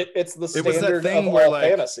good. It's the standard of all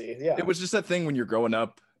fantasy. Yeah, it was just that thing when you're growing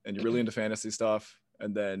up and you're really into fantasy stuff,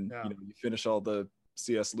 and then you finish all the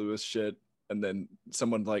C.S. Lewis shit, and then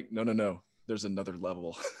someone like, no, there's another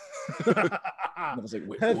level. I was like,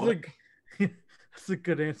 wait, what? That's a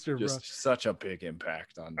good answer, bro. Just such a big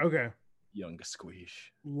impact on young Squeesh.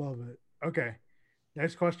 Love it. Okay,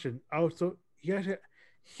 next question. Oh, so he had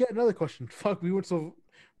another question. Fuck, we went so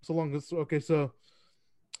long. Okay, so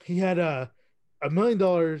he had $1 million.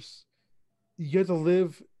 You had to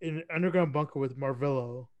live in an underground bunker with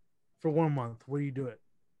Marvello for 1 month. Where do you do it?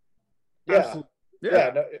 No,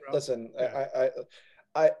 listen,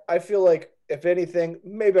 I feel like if anything,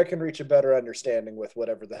 maybe I can reach a better understanding with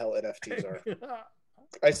whatever the hell NFTs are.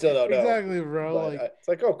 I still don't know. Exactly, bro. It's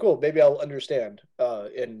like, oh, cool. Maybe I'll understand,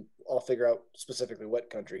 and I'll figure out specifically what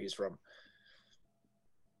country he's from.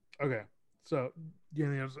 Okay, so do you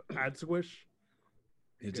think else add Squish?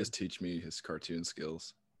 He'd just teach me his cartoon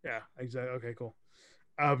skills. Yeah, exactly. Okay, cool.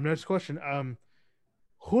 Next question.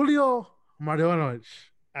 Julio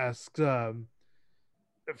Marianovich asks,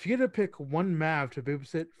 if you had to pick one Mav to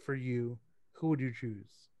babysit for you, who would you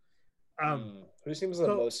choose? Who seems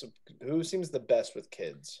the best with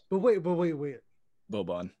kids? But wait.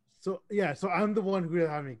 Boban. So I'm the one who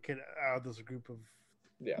doesn't have any kid out of this group of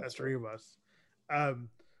three of us.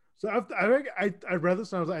 So I read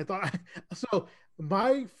this and I thought so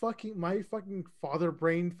my fucking father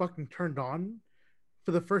brain fucking turned on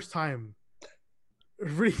for the first time.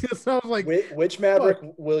 Reading this, I was like, which Maverick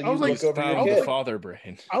will you look over your kid? Father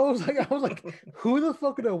brain. I was like, who the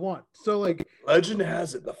fuck would I want? So like, legend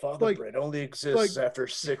has it the father brain only exists after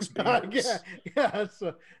 6 beers. Yeah.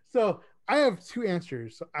 So I have two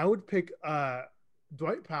answers. So I would pick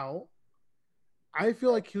Dwight Powell. I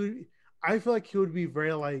feel like he would be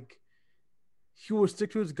very like, he would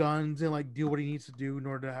stick to his guns and like do what he needs to do in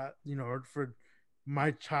order to have, in order for my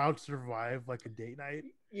child to survive like a date night.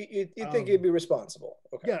 You think he'd be responsible?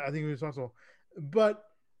 Okay. Yeah, I think he'd be responsible. But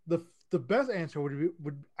the best answer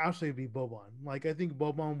would actually be Boban. Like I think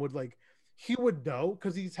Boban would he would know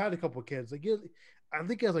because he's had a couple of kids. Like I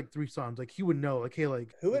think he has like 3 sons. Like he would know. Like hey,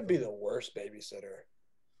 like who would be the worst babysitter?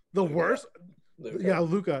 The worst? Luca. Yeah,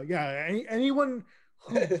 Luca. Yeah, anyone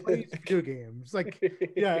who plays video games. Like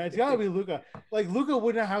it's gotta be Luca. Like Luca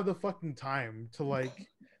wouldn't have the fucking time to like.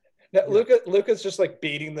 No, Luca's just like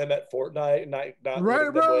beating them at Fortnite and not right,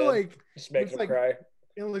 bro. Like just making them cry.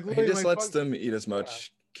 He just lets them eat as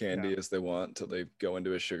much candy as they want until they go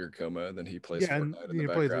into a sugar coma, and then he plays Fortnite in the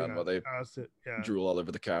plays background while they drool all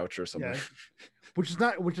over the couch or something. Yeah. which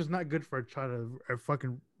is not good for a child. I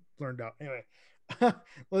fucking learned out. Anyway,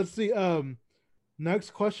 let's see.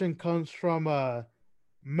 Next question comes from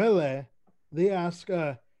Mele. They ask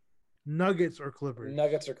Nuggets or Clippers?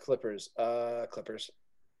 Nuggets or Clippers? Clippers.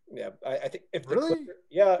 Yeah, I think if the Really?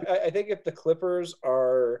 I think if the Clippers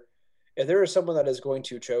are, if there is someone that is going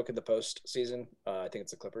to choke in the postseason, I think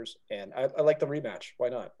it's the Clippers, and I like the rematch. Why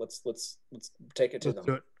not? Let's take it to them.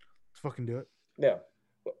 Do it. Let's fucking do it. Yeah.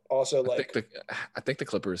 Also, I think the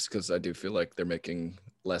Clippers, because I do feel like they're making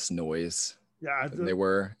less noise Yeah, than they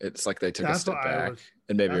were. It's like they took a step back,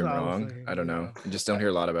 and maybe I'm wrong. I don't know. I just don't hear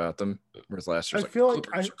a lot about them. Whereas last year's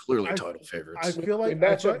Clippers are clearly title favorites. I feel like we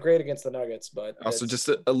match up great against the Nuggets, but also just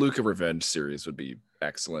a Luka revenge series would be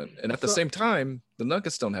excellent. And at the same time, the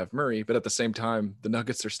Nuggets don't have Murray, but at the same time, the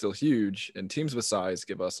Nuggets are still huge, and teams with size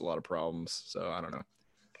give us a lot of problems. So I don't know.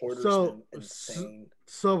 Porter's been insane.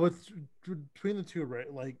 So between the two,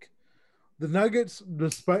 right? Like the Nuggets,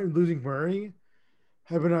 despite losing Murray,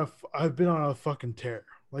 have been on a fucking tear.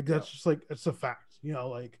 Like that's just like it's a fact. You know,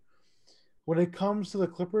 like when it comes to the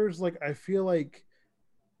Clippers, like I feel like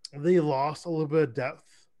they lost a little bit of depth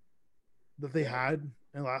that they had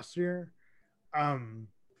in last year. And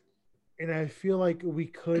I feel like we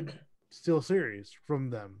could steal a series from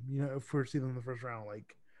them, you know, if we're seeing them in the first round.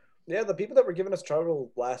 Like, yeah, the people that were giving us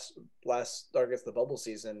trouble last against the bubble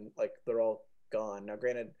season, like they're all gone. Now,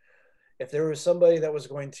 granted, if there was somebody that was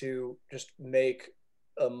going to just make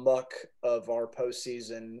a muck of our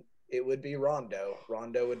postseason, it would be Rondo.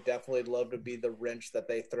 Rondo would definitely love to be the wrench that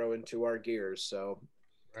they throw into our gears. So,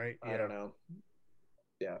 right, I don't know.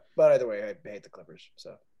 Yeah, but either way, I hate the Clippers.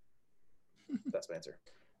 So that's my answer.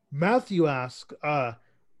 Matthew asks,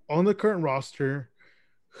 on the current roster,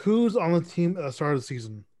 who's on the team at the start of the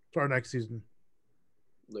season? Start next season.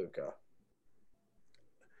 Luka.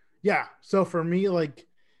 Yeah. So for me, like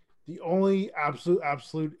the only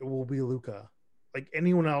absolute will be Luka. Like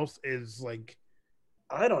anyone else is like,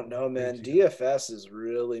 I don't know, man. DFS is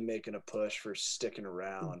really making a push for sticking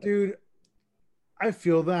around, dude. I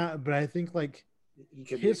feel that, but I think like he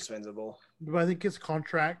could be expendable. But I think his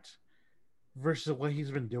contract versus what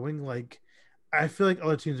he's been doing, like I feel like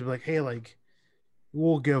other teams would be like, hey, like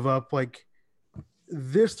we'll give up like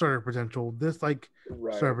this starter potential, this like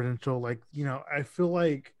starter potential, like you know. I feel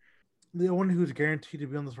like the one who's guaranteed to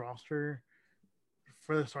be on this roster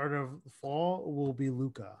for the start of the fall will be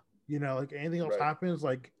Luka. You know, like anything else happens,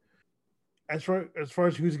 like as far as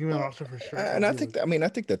who's going to be on the roster for sure. And I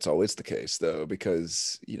think that's always the case though,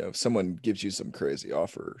 because you know if someone gives you some crazy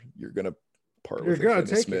offer, you're gonna part with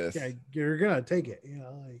Finney Smith. Yeah, you're gonna take it. You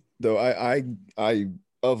know, like though I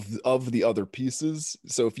of the other pieces.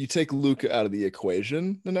 So if you take Luka out of the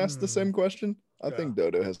equation and ask the same question, I think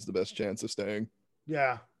Dodo has the best chance of staying.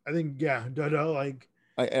 Yeah, I think Dodo like.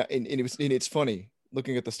 It's funny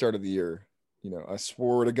looking at the start of the year. You know, I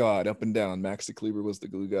swore to God up and down Maxi Kleber was the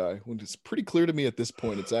glue guy. When it's pretty clear to me at this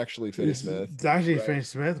point, it's actually Finney Smith. It's actually Finney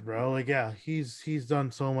Smith, bro. Like, yeah, he's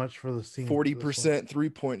done so much for the team. 40%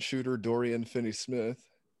 3-point shooter, Dorian Finney Smith,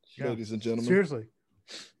 ladies and gentlemen. Seriously.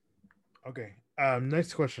 Okay.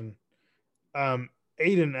 Next question.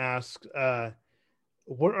 Aiden asks,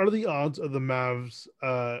 what are the odds of the Mavs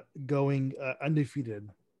going undefeated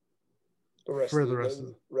for the rest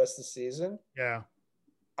of the season? Yeah.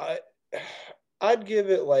 I'd give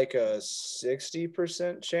it like a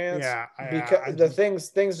 60% chance. Yeah, because the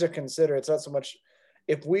things to consider, it's not so much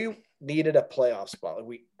if we needed a playoff spot, like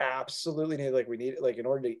we absolutely need, like we need, like in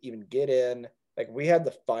order to even get in, like we had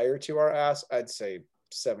the fire to our ass, I'd say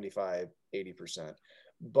 75-80%.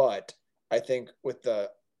 But I think with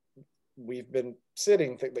we've been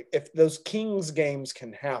sitting, like if those Kings games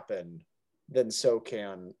can happen, then so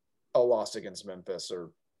can a loss against Memphis or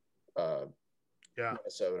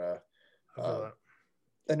Minnesota.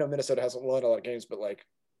 I know Minnesota hasn't won a lot of games, but like,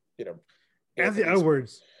 you know, Anthony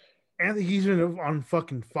Edwards, he's been on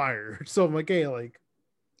fucking fire. So I'm like, hey, like,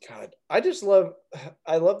 God, I love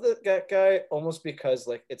that guy almost because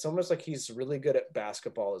like it's almost like he's really good at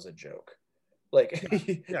basketball as a joke. Like,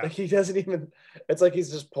 like he doesn't even. It's like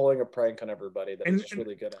he's just pulling a prank on everybody. He's just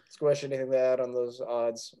really good at. Squish, anything to add on those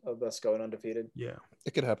odds of us going undefeated? Yeah,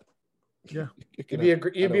 it could happen. Yeah, you'd be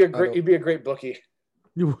a great bookie.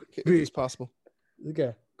 It's possible.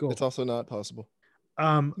 Okay, cool. It's also not possible.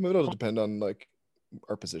 It'll depend on like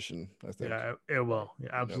our position, I think. Yeah, it will. Yeah,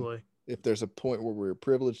 absolutely. You know, if there's a point where we're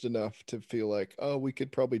privileged enough to feel like, oh, we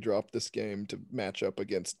could probably drop this game to match up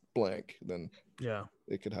against blank, then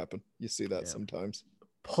it could happen. You see that sometimes.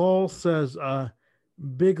 Paul says,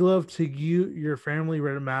 Big love to you, your family,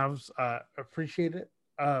 Reddit Mavs. Appreciate it.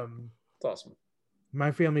 It's awesome.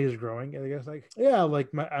 My family is growing, I guess. Like, yeah, like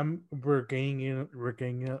we're gaining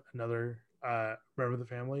another member of the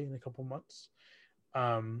family in a couple months.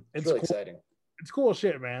 It's really cool. exciting. It's cool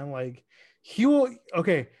shit, man. Like, he will.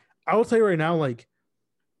 Okay, I will tell you right now. Like,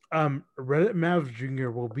 Reddit Mavs Jr.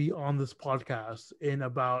 will be on this podcast in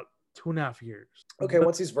about 2.5 years. Okay,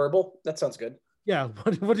 once he's verbal, that sounds good. Yeah,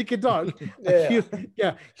 what he can talk.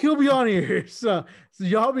 Yeah. He'll be on here. So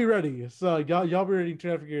y'all be ready. So y'all be ready in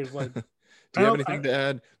 2.5 years. Like, do you have anything to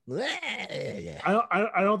add?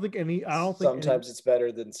 I don't think any. I don't think sometimes it's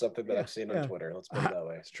better than something that I've seen on Twitter. Let's put it that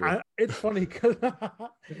way. It's true. It's funny because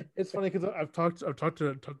I've talked to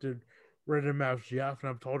Reddit Mavs Jeff, and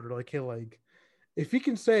I've told her, like, hey, like, if he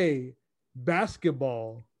can say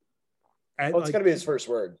basketball, it's gonna be his first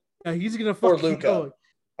word. He's gonna or Luka.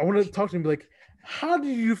 I want to talk to him, be like, how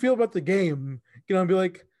did you feel about the game? You know, and be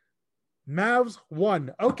like, Mavs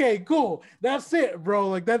won. Okay, cool. That's it, bro.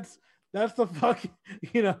 Like, that's the fucking,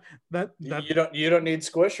 you know, that you don't need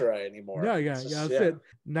Squisherai anymore. Yeah, that's it.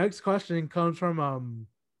 Next question comes from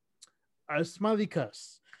Smiley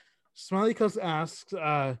Cuss. Smiley Cuss asks,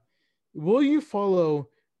 will you follow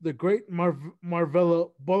the great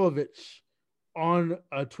Marvelo Bolovich on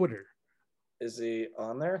Twitter? Is he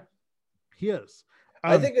on there? He is.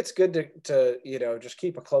 I think it's good to just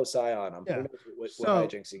keep a close eye on him. Yeah. Who knows what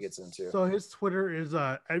hijinks he gets into. So his Twitter is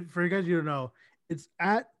for you guys you don't know, it's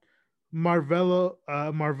at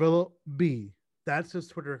Marvelo B. That's his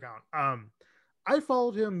Twitter account. I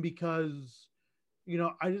followed him because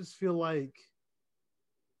I just feel like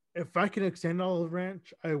if I can extend Olive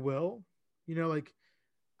Ranch, I will. Like,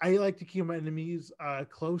 I like to keep my enemies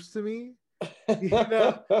close to me.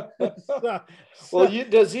 Well,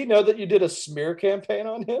 does he know that you did a smear campaign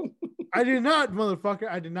on him? I did not, motherfucker.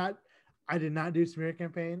 I did not do a smear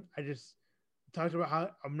campaign. I just talked about how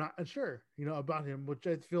I'm not sure, about him, which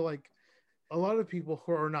I feel like a lot of people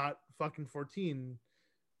who are not fucking 14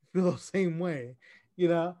 feel the same way,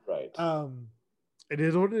 Right. It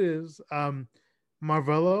is what it is.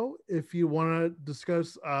 Marvelo, if you want to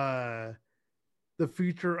discuss the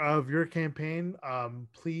future of your campaign,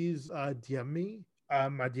 please DM me.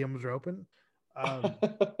 My DMs are open.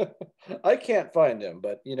 I can't find him,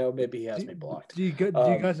 but maybe he has me blocked. Do you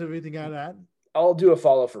guys have anything out of that? I'll do a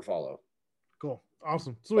follow for follow. Cool,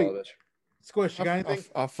 awesome, sweet. Squish, you got anything?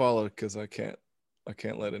 I'll follow because I can't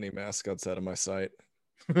let any mascots out of my sight.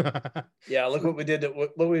 Yeah, look what we did to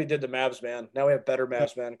Mavs, man. Now we have better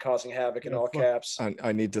Mavs, man, causing havoc in all caps.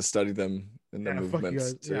 I need to study them in the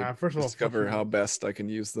movements to first of all, discover how best I can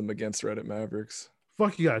use them against Reddit Mavericks.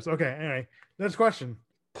 Fuck you guys. Okay, anyway, next question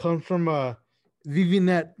comes from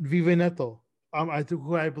Viveneto.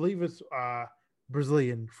 Who I believe is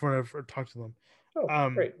Brazilian. For talk to them. Oh,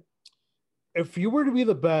 great. If you were to be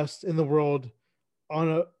the best in the world on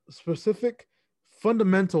a specific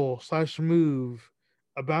fundamental / move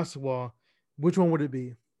of basketball, which one would it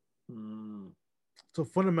be? So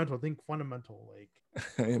fundamental, think fundamental. Like,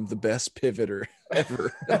 I am the best pivoter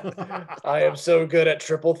ever. I am so good at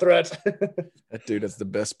triple threat. That dude has the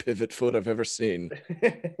best pivot foot I've ever seen.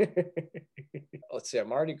 Let's see.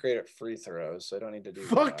 I'm already great at free throws, so I don't need to do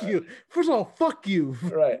fuck you. First of all, fuck you.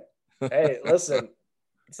 Right. Hey, listen.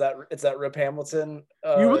 It's that Rip Hamilton.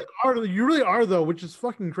 You really are though, which is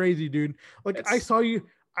fucking crazy, dude. Like, I saw you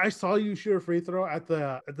shoot a free throw at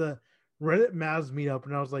the Reddit Mavs meetup,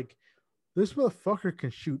 and I was like, this motherfucker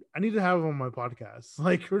can shoot. I need to have him on my podcast.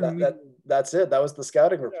 Like, that's it. That was the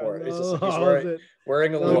scouting report. He's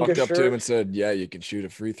wearing a Lucas Lucas shirt. Walked up to him and said, "Yeah, you can shoot a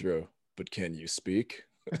free throw, but can you speak?"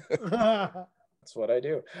 That's what I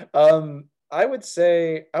do. I would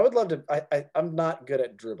say I would love to. I'm not good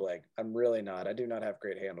at dribbling. I'm really not. I do not have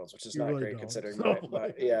great handles, which is not great considering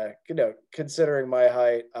considering my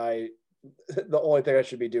height. The only thing I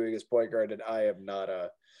should be doing is point guard, and I am not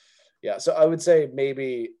a. Yeah, so I would say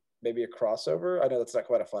maybe a crossover. I know that's not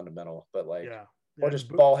quite a fundamental, but or just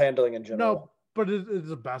ball handling in general. No, but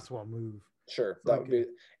it's a basketball move. Sure, that would be.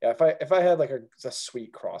 Yeah, if I had like a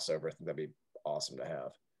sweet crossover, I think that'd be awesome to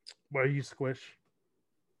have. Why you Squish?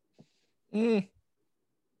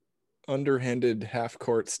 Underhanded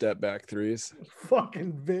half-court step-back threes.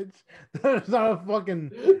 Fucking bitch. That is not a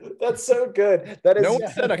fucking... That's so good. That is. No one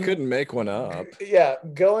said I couldn't make one up. Yeah,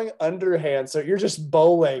 going underhand, so you're just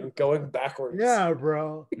bowling, going backwards. Yeah,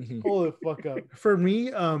 bro. Hold the fuck up. For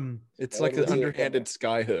me, it's like an underhanded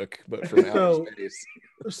skyhook, but from outer space.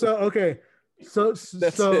 So okay. So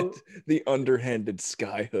that's it. The underhanded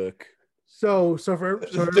skyhook. So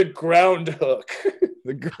the ground hook.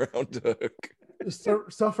 The ground hook.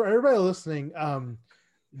 So for everybody listening,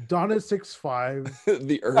 Don is 6'5".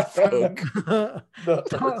 The Earth Hook.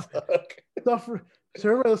 So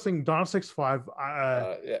everybody listening, Don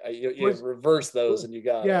 6'5". You reverse those and you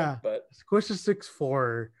got it. But Squish is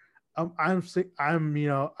 6'4". I'm shorter,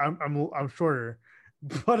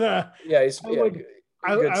 but he's good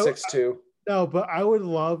 6'2". No, but I would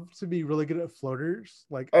love to be really good at floaters.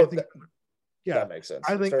 Like I think, that makes sense.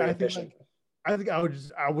 I think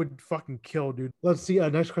I would fucking kill, dude. Let's see.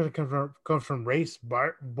 Next question comes from Race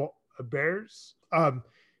Bears.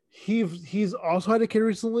 He's also had a kid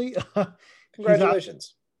recently.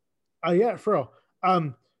 Congratulations. Yeah, for real.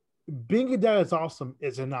 Being a dad is awesome,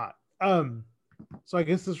 is it not? So I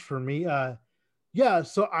guess this is for me. Yeah,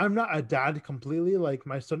 so I'm not a dad completely. Like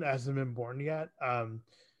my son hasn't been born yet.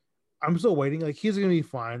 I'm still waiting. Like he's gonna be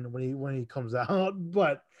fine when he comes out.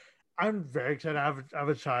 But I'm very excited to have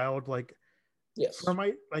a child. Like, yes, for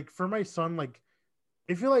my son. Like,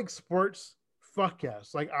 if you like sports, fuck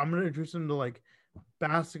yes. Like I'm gonna introduce him to like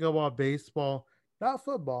basketball, baseball, not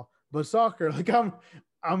football, but soccer. Like I'm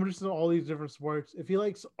just in all these different sports. If he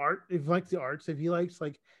likes art, if he likes the arts, if he likes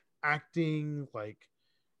like acting, like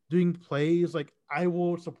doing plays, like I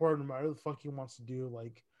will support him no matter the fuck he wants to do.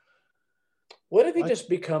 Like, what if he just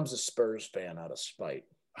becomes a Spurs fan out of spite?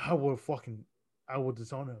 I will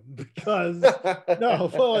disown him because but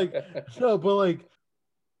like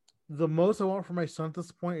the most I want for my son at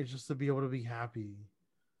this point is just to be able to be happy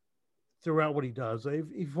throughout what he does. If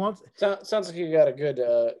he wants, sounds like you got a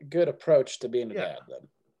good approach to being a dad. Then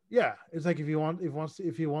it's like if he wants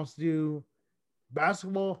to do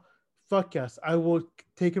basketball, fuck yes, I will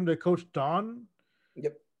take him to Coach Don.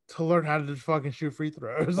 Yep. To learn how to just shoot free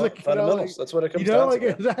throws. Like fundamentals. That's what it comes down to.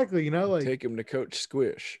 Exactly. Like take him to Coach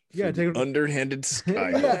Squish. Yeah, take him underhanded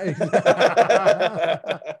sky.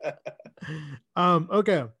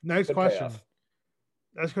 Okay. Next Good question. Payoff.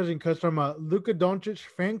 Next question comes from Luka Doncic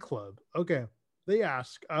fan club. Okay. They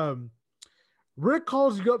ask, Rick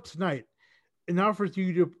calls you up tonight and offers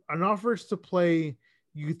to play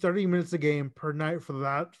you 30 minutes a game per night for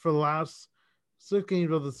the last 6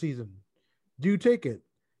 games of the season. Do you take it?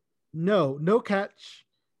 No catch,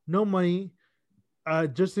 no money,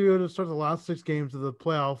 just to be able to start the last 6 games of the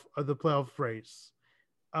playoff race.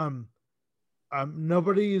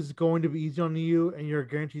 Nobody is going to be easy on you, and you're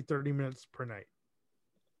guaranteed 30 minutes per night.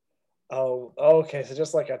 Oh, okay. So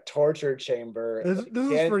just like a torture chamber. This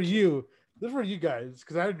is for you. This is for you guys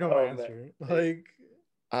because I don't know my answer. Man. Like,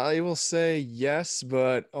 I will say yes,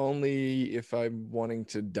 but only if I'm wanting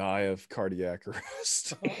to die of cardiac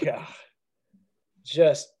arrest. Yeah.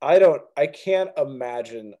 I can't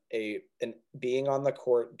imagine being on the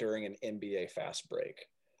court during an NBA fast break,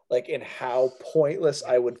 like in how pointless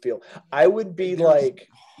I would feel. I would be like,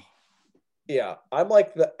 I'm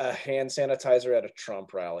like a hand sanitizer at a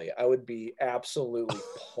Trump rally. I would be absolutely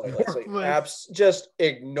pointless, like just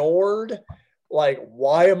ignored. Like,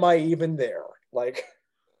 why am I even there? Like,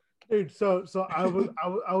 dude, so I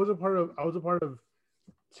was a part of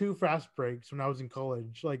 2 fast breaks when I was in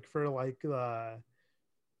college, like for like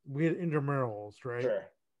we had intramurals, right? Sure.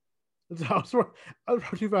 So I was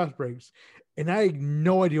for 2 fast breaks, and I had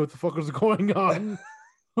no idea what the fuck was going on.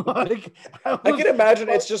 Like I can imagine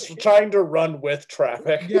it's just trying to run with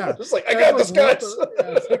traffic. Yeah, just like I got this, guys.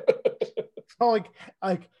 So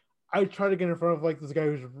I tried to get in front of like this guy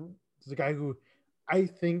who I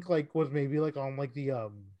think like was maybe like on like the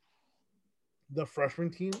freshman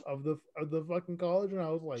team of the fucking college, and I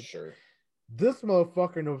was like, sure. This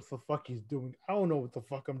motherfucker knows what the fuck he's doing. I don't know what the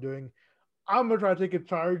fuck I'm doing. I'm gonna try to take a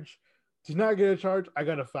charge. To not get a charge, I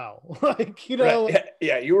got a foul. Like, you know, right.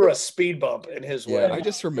 Yeah, you were a speed bump in his way. I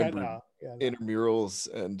just remember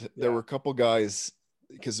intramurals, and there were a couple guys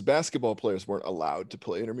because basketball players weren't allowed to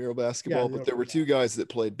play intramural basketball, but there were 2 guys that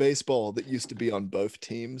played baseball that used to be on both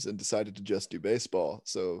teams and decided to just do baseball.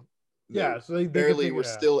 So they barely were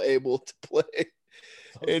still able to play.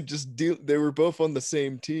 And they were both on the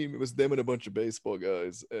same team. It was them and a bunch of baseball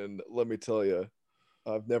guys. And let me tell you,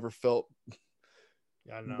 I've never felt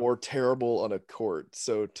more terrible on a court.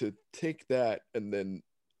 So to take that and then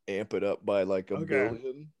amp it up by like a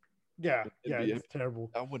billion. Yeah, it's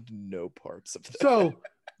terrible. I want no parts of that.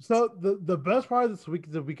 So the best part of this week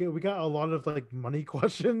is that we got a lot of like money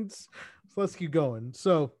questions. So let's keep going.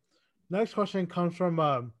 So next question comes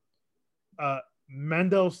from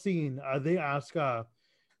Mandel Scene. They ask,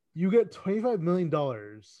 you get $25 million,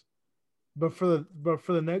 but for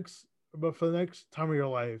the next time of your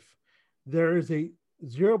life, there is a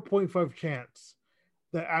 0.5 chance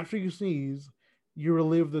that after you sneeze, you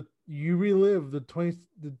relive the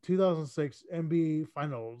 2006 NBA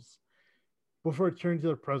Finals before turning to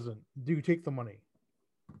the present. Do you take the money?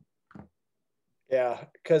 Yeah,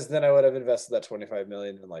 because then I would have invested that 25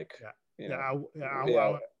 million in like,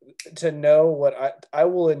 to know what I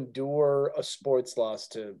will endure a sports loss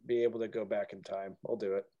to be able to go back in time. I'll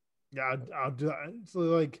do it. Yeah, I'll do that. So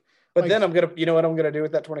like, but then I'm gonna, you know what I'm gonna do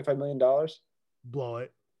with that $25 million? Blow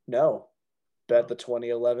it. No, bet the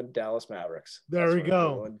 2011 Dallas Mavericks. There we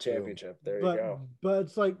go. Won championship. There you go. But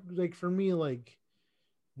it's like for me, like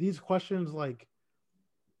these questions, like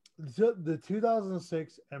the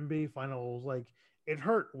 2006 NBA Finals, like it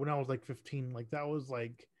hurt when I was like 15. Like that was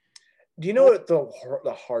like. Do you know what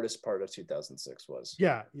the hardest part of 2006 was?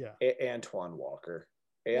 Yeah. Antoine Walker.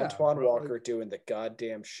 Walker doing the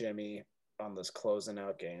goddamn shimmy on those closing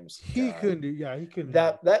out games. He couldn't do.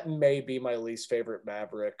 That may be my least favorite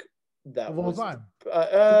Maverick. That was time.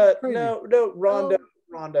 No,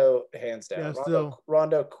 Rondo hands down. Yeah,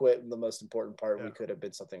 Rondo quit in the most important part. Yeah. We could have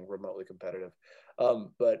been something remotely competitive.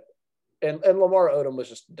 But Lamar Odom was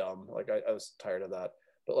just dumb. Like I was tired of that.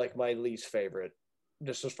 But like my least favorite,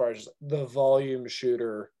 just as far as the volume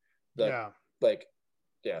shooter, that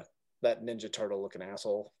Ninja Turtle looking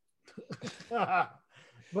asshole.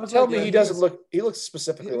 Tell me he doesn't look. He looks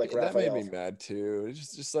specifically like Raphael. That made me mad too.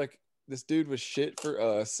 It's just like this dude was shit for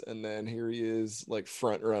us, and then here he is like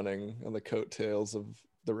front running on the coattails of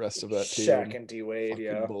the rest of that team. Shaq and D Wade,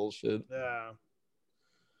 yeah, bullshit. Yeah,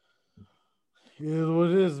 it is what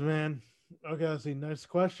it is, man. Okay, let's see. Next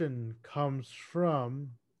question comes from.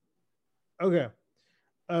 Okay.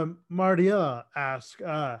 Mardia asks,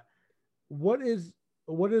 what is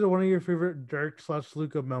one of your favorite Dirk /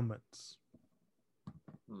 Luka moments?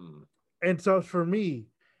 And so for me,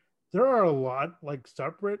 there are a lot like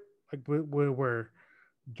separate, like where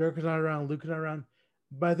Dirk is not around, Luka's not around.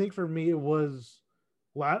 But I think for me, it was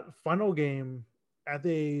final game at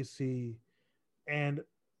the AAC, and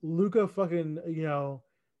Luka fucking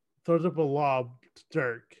throws up a lob to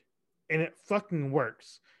Dirk, and it fucking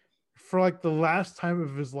works. For like the last time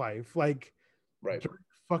of his life, like Dirk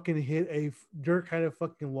fucking Dirk had a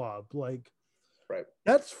fucking lob, like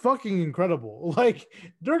that's fucking incredible. Like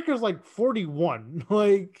Dirk is like 41,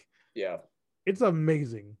 like it's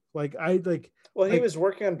amazing. Like he was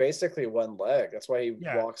working on basically one leg. That's why he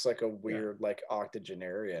walks like a weird like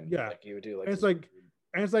octogenarian. Yeah, like he would do like.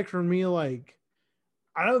 And it's like for me, like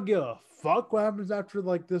I don't give a fuck what happens after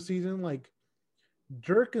like this season, like.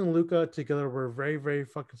 Dirk and Luka together were very, very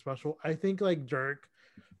fucking special. I think like Dirk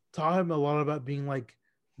taught him a lot about being like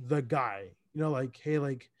the guy, like, hey,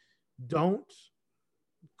 like don't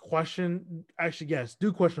question. Actually, yes,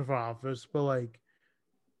 do question front office, but like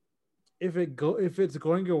if it's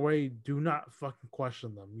going your way, do not fucking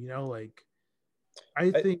question them. Like I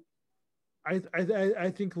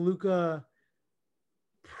think Luka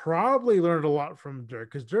probably learned a lot from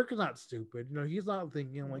Dirk because Dirk is not stupid. He's not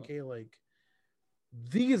thinking like, hey, like.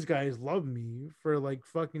 These guys love me for like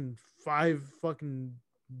fucking $500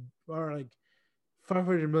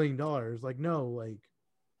 million. Like, no, like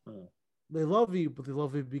they love you, but they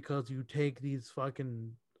love you because you take these fucking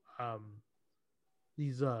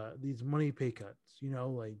these money pay cuts,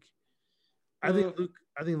 like I think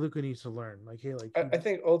Luka needs to learn. Like, hey, like I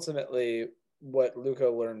think ultimately what Luka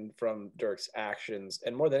learned from Dirk's actions,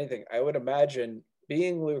 and more than anything, I would imagine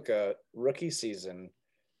being Luka rookie season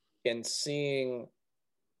and seeing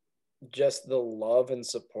just the love and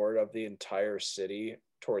support of the entire city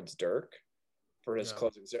towards Dirk for his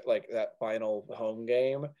closing, like that final home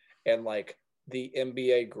game, and like the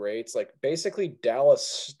NBA greats, like basically Dallas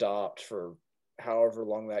stopped for however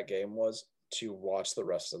long that game was to watch the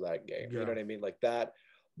rest of that game. You know what I mean? Like that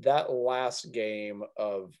last game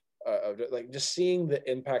of like just seeing the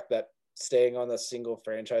impact that staying on the single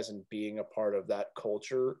franchise and being a part of that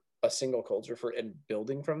culture, a single culture and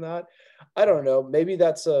building from that. I don't know. Maybe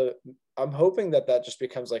I'm hoping that just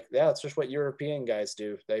becomes like, it's just what European guys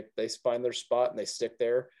do. They find their spot and they stick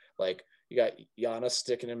there. Like you got Giannis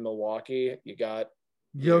sticking in Milwaukee. You got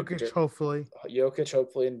Jokic,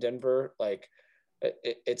 hopefully in Denver. Like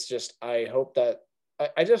it's just, I hope that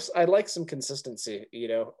I like some consistency,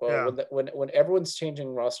 when everyone's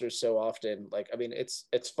changing rosters so often, like, I mean, it's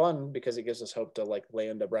fun because it gives us hope to like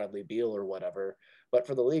land a Bradley Beal or whatever. But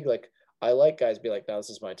for the league, like I like guys be like, no, this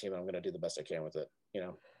is my team and I'm going to do the best I can with it.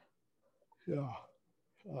 Yeah.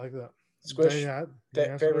 I like that. Squish.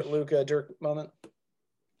 Favorite Luka Dirk moment?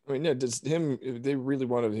 I mean, they really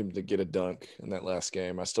wanted him to get a dunk in that last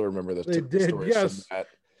game. I still remember the stories from that.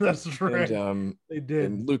 That's right. And, they did.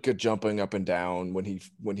 And Luka jumping up and down when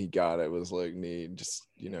he got it was like just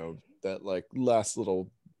that like last little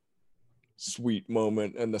sweet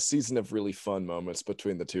moment, and the season of really fun moments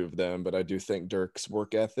between the two of them. But I do think Dirk's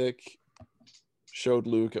work ethic showed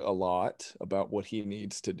Luke a lot about what he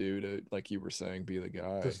needs to do to, like you were saying, be the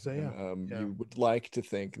guy. You would like to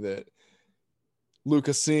think that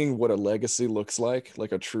Luka seeing what a legacy looks like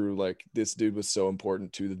a true, like, this dude was so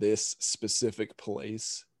important to this specific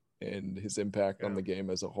place and his impact on the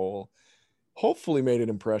game as a whole, hopefully made an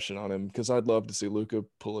impression on him, because I'd love to see Luka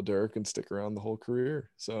pull a Dirk and stick around the whole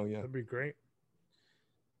career. So yeah, that'd be great.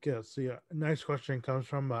 Okay, so yeah, next question comes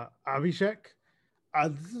from Abhishek.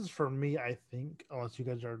 This is for me, I think, unless you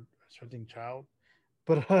guys are expecting child.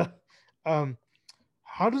 But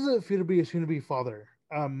how does it feel to be a soon-to-be father?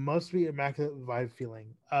 Must be immaculate vibe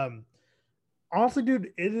feeling. Honestly,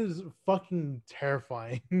 dude, it is fucking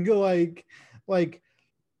terrifying. like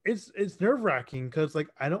it's nerve-wracking because, like,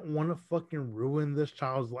 I don't want to fucking ruin this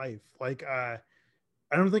child's life. Like, I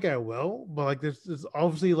don't think I will, but like, this is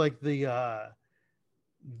obviously like the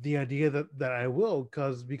idea that I will,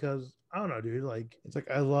 because I don't know, dude. Like, it's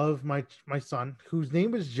like I love my son, whose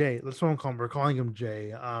name is Jay. That's what I'm calling. We're calling him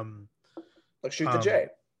Jay. Let's shoot the J.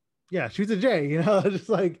 Yeah, shoot the J. You know, it's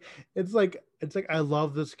like I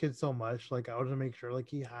love this kid so much. Like, I want to make sure like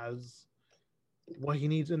he has what he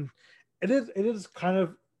needs, and it is kind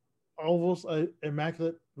of almost an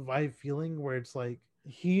immaculate vibe feeling where it's like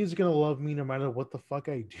he's gonna love me no matter what the fuck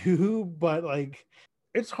I do. But like,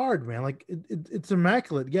 it's hard, man. Like, it's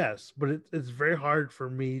immaculate, yes, but it's very hard for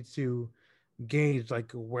me to gauge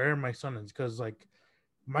like where my son is, because like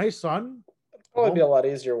my son probably be a lot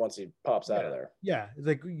easier once he pops out of there. Yeah, it's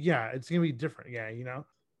like, yeah, it's gonna be different. Yeah, you know.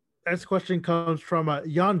 Next question comes from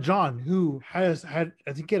Jan John, who had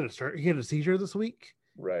I think he had a seizure this week.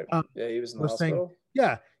 Right. Yeah, he was in the hospital.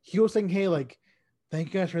 He was saying, hey, like,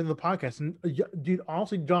 thank you guys for the podcast. And dude,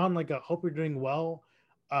 honestly, John, like, I hope you're doing well.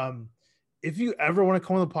 If you ever want to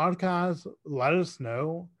come on the podcast, let us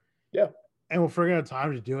know. Yeah. And we'll figure out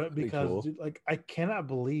time to do it, because cool. Dude, like, I cannot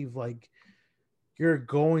believe like you're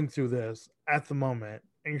going through this at the moment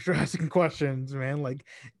and you're still asking questions, man. Like,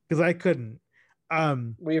 because I couldn't.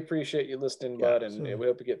 We appreciate you listening, bud, and we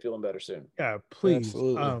hope you get feeling better soon. Yeah, please.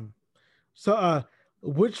 Absolutely. So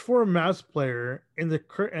which former Mavs player in the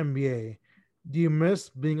current NBA do you miss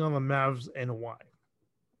being on the Mavs, and why?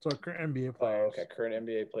 So current NBA players. Oh, okay, current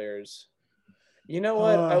NBA players. You know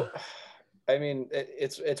what? I mean,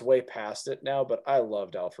 it's way past it now, but I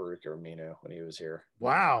loved Al-Farouq Aminu when he was here.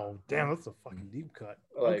 Wow, damn, that's a fucking deep cut.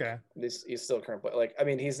 Like, okay, he's still current, but like, I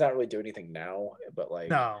mean, he's not really doing anything now, but like,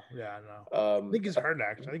 no. I think he's hurt,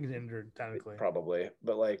 actually. I think he's injured technically, probably.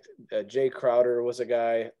 But like, Jay Crowder was a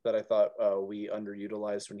guy that I thought we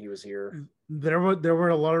underutilized when he was here. There were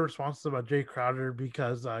a lot of responses about Jay Crowder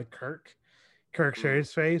because Kirk shared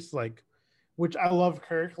his face, like, which I love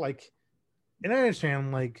Kirk, like, and I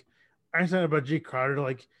understand, like. I understand about Jay Crowder,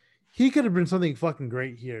 like, he could have been something fucking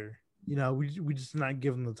great here. You know, we just not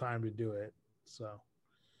give him the time to do it. So,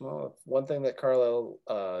 well, one thing that Carlisle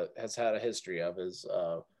has had a history of is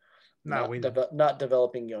not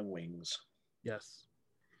developing young wings. Yes.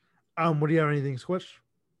 What do you have? Anything, Squish?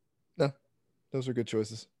 No, those are good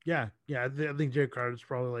choices. Yeah. I think Jay Crowder is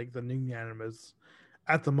probably like the unanimous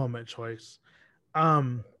at the moment choice. I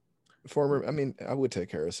mean, I would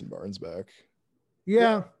take Harrison Barnes back.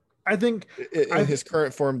 Yeah. I think in his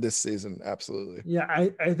current form this season, absolutely. Yeah,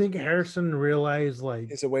 I think Harrison realized, like,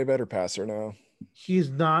 he's a way better passer now.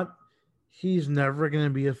 He's never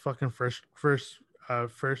gonna be a fucking first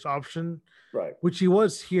option, right? Which he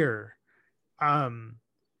was here.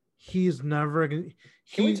 He's never gonna.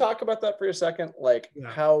 Can we talk about that for a second? Like,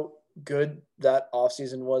 how good that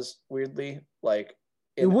offseason was, weirdly. Like,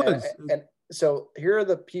 it was. And so here are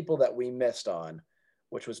the people that we missed on,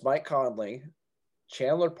 which was Mike Conley,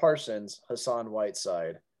 Chandler Parsons, Hassan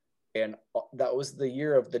Whiteside, and that was the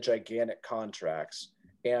year of the gigantic contracts.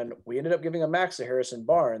 And we ended up giving a max to Harrison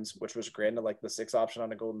Barnes, which was granted like the 6th option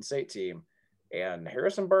on a Golden State team. And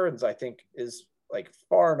Harrison Barnes, I think, is like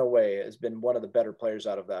far and away has been one of the better players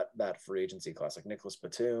out of that free agency class. Like Nicholas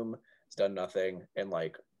Batum has done nothing and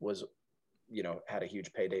like was, had a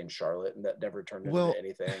huge payday in Charlotte and that never turned into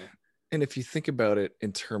anything. And if you think about it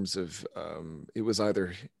in terms of it was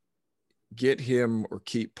either get him or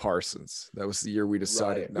keep Parsons. That was the year we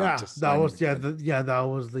decided not to sign him. That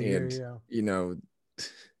was the year. Yeah.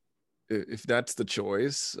 If that's the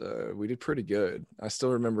choice, we did pretty good. I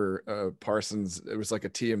still remember Parsons. It was like a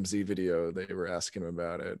TMZ video. They were asking him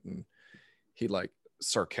about it, and he like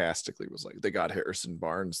sarcastically was like, "They got Harrison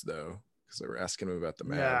Barnes though," because they were asking him about the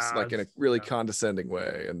Mavs, like in a really condescending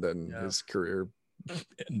way. And then his career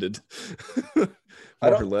ended more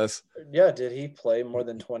or less. Yeah, did he play more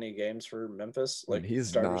than 20 games for Memphis? Like,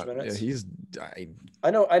 he's not. Minutes? Yeah,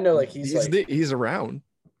 I know. Like he's around,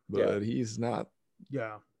 but he's not.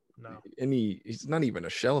 Yeah. And he's not even a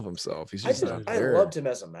shell of himself. He's just not I there. loved him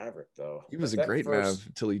as a Maverick, though. He was a great Mav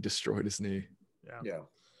until he destroyed his knee. Yeah.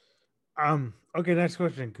 Okay, next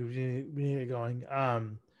question, because we need to get going.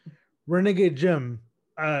 Renegade Jim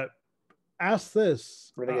ask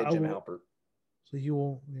this. Renegade Jim Halpert. So you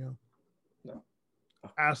will, No.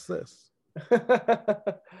 Ask this.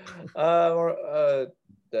 That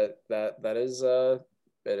is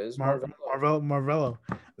Marvello.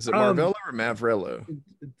 Is it Marvello or Mavrello?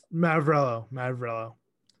 It's Mavrello.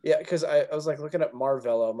 Yeah, because I was like looking at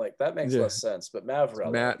Marvello. I'm like, that makes less sense, but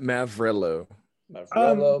Mavrello. Mavrello.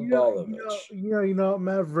 Balovic.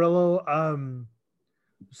 Mavrello.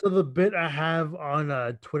 So the bit I have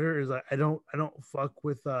on Twitter is like I don't fuck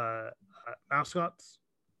with mascots,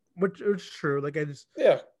 which is true. Like I just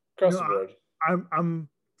across the board. I'm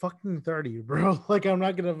fucking 30, bro. Like I'm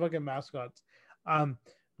not gonna fucking mascots.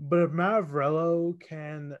 But if Mavrello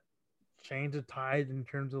can change the tide in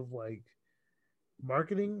terms of like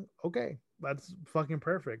marketing, okay, that's fucking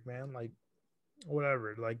perfect, man. Like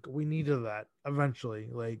whatever. Like we needed that eventually.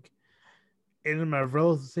 Like in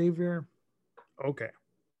Mavrello's the savior. Okay.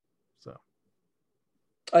 So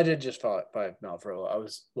I did just follow it by Mavrello. I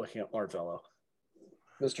was looking at Marvello.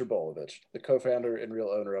 Mr. Bolovic, the co-founder and real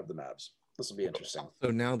owner of the Mavs. This will be interesting.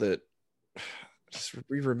 So now that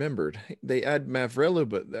we remembered, they add Mavrello,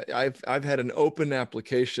 but I've had an open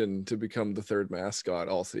application to become the third mascot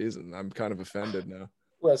all season. I'm kind of offended now.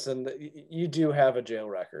 Listen, you do have a jail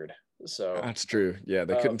record, so that's true. Yeah,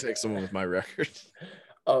 they couldn't take someone with my record.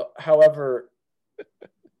 However,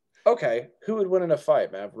 okay, who would win in a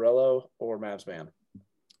fight, Mavrello or Mavsman?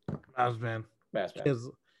 Mavsman.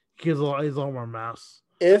 Mavsman. He's a lot more mass.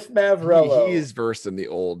 If Mavrello, he is versed in the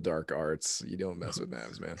old dark arts. You don't mess with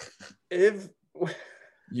Mavs, man. If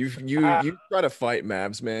you try to fight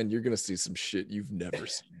Mavs, man, you're gonna see some shit you've never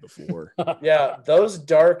seen before. Yeah, those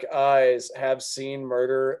dark eyes have seen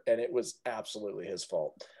murder, and it was absolutely his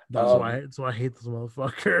fault. That's why I hate this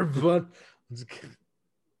motherfucker. But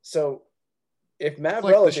so, if like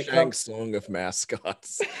Mavrello the Shang Tsung of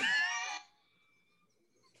mascots.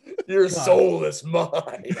 Your soul is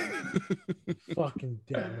mine. Fucking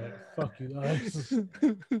damn it. Fuck you guys.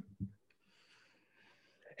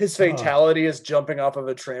 His fatality is jumping off of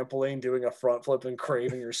a trampoline, doing a front flip and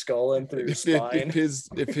craving your skull in through your spine.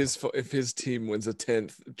 If his team wins a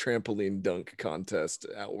 10th trampoline dunk contest,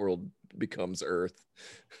 Outworld becomes Earth.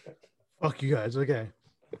 Fuck you guys. Okay.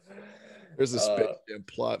 There's a Space Jam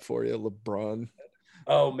plot for you, LeBron.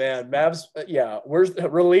 Oh man, Mavs. Yeah,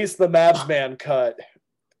 release the Mavs man cut.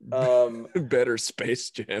 Better Space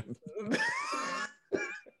Jam.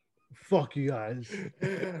 Fuck you guys.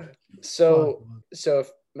 So if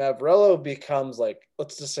Mavrello becomes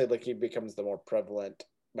let's just say he becomes the more prevalent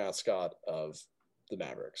mascot of the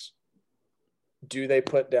Mavericks, do they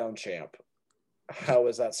put down Champ? How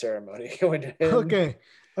is that ceremony going to end? Okay.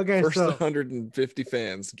 First 150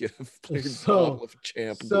 fans get a bottle of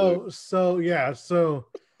Champ. So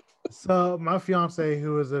my fiance,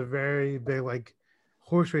 who is a very big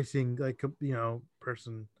horse racing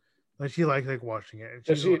person, she likes watching it.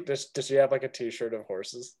 Does she have a t-shirt of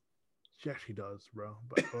horses? She actually does, bro.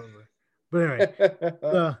 But anyway,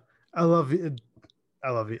 I love you.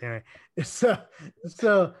 Anyway,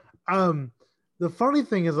 the funny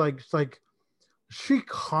thing is she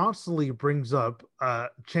constantly brings up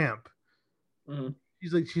Champ. Mm-hmm.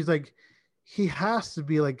 She's like he has to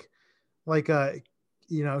be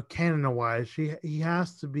canon wise, he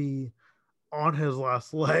has to be on his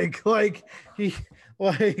last leg. He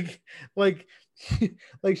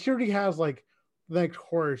sure he has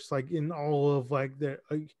horse in all of the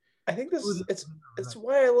I think it's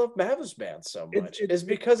why I love Mavs Man so much. Is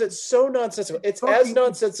because it's so nonsensical. It's as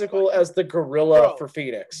nonsensical as the gorilla for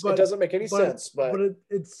Phoenix. It doesn't make any sense, but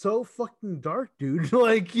it's so fucking dark, dude. It's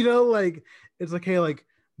hey,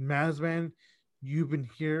 Mavs Man, you've been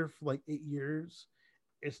here for 8 years.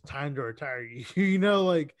 It's time to retire you.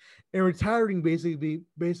 And retiring basically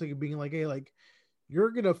being hey,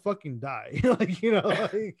 you're gonna fucking die.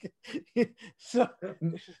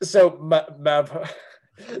 So Mav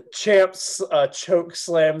Champs choke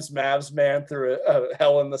slams Mavs Man through a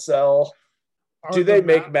Hell in the Cell. Do they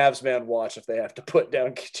make Mavs Man watch if they have to put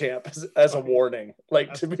down Champ as a warning?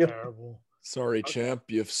 To be terrible. Sorry, Champ,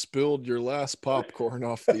 you've spilled your last popcorn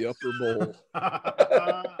off the upper bowl.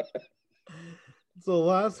 So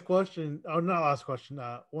last question, not last question.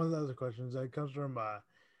 One of the other questions that comes from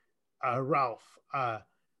Ralph. Are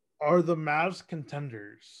the Mavs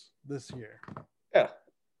contenders this year? Yeah.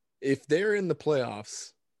 If they're in the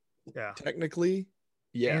playoffs, yeah, technically,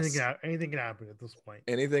 Yes. Anything can happen at this point.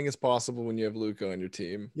 Anything is possible when you have Luka on your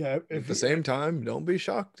team. Yeah. At the same time, don't be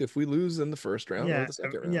shocked if we lose in the first round or the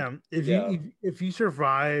second round. If you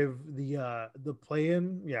survive the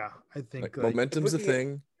play-in, I think momentum's a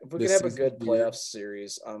thing. If we can have a good playoff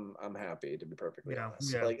series, I'm happy, to be perfectly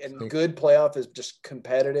honest. Good playoff is just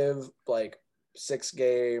competitive, like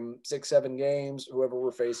 6-7 games, whoever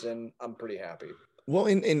we're facing, I'm pretty happy. Well,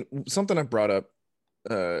 in something I brought up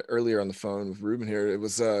earlier on the phone with Ruben here, it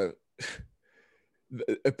was a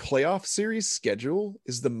playoff series schedule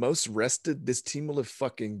is the most rested this team will have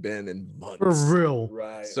fucking been in months. For real.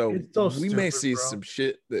 Right. So we may see some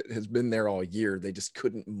shit that has been there all year. They just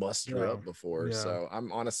couldn't muster up before. Yeah. So I'm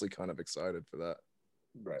honestly kind of excited for that.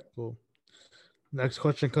 Right. Cool. Next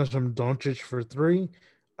question comes from Doncic for 3.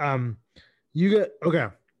 You get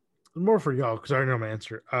more for y'all because I already know my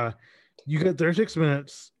answer. You get 36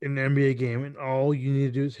 minutes in an NBA game, and all you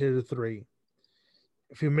need to do is hit a 3.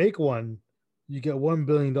 If you make one, you get $1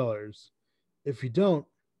 billion. If you don't,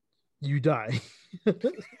 you die.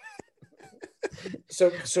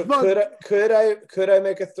 So could I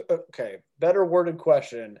make better worded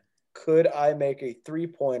question? Could I make a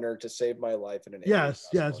 3-pointer to save my life in an yes,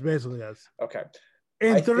 basically yes. Okay.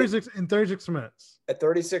 In 36 minutes. At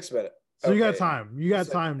 36 minutes. So you got time. You got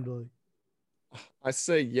time to. I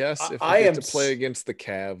say yes if I get to play against the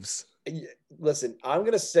Cavs. Listen, I'm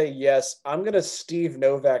going to say yes. I'm going to Steve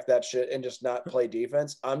Novak that shit and just not play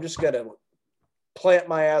defense. I'm just going to plant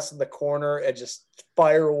my ass in the corner and just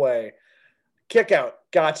fire away. Kick out.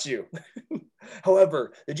 Got you.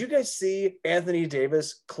 However, did you guys see Anthony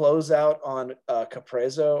Davis close out on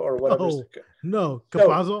Caparzo or whatever? No,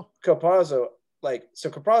 Caparzo. Caparzo.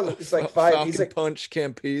 Caparzo is like 5. Falcon he's like Punch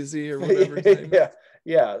Campese or whatever his name is.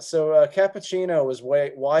 Yeah. So Cappuccino was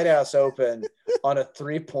wide ass open on a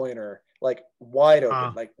 3-pointer, like wide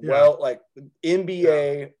open,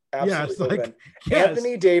 NBA, absolutely open.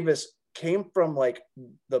 Anthony Davis came from like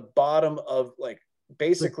the bottom of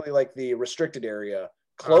basically the restricted area,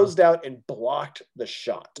 closed out and blocked the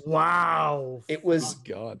shot. Wow. It was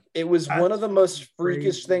one of the most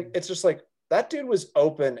freakish things. It's just like that dude was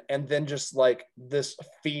open, and then just like this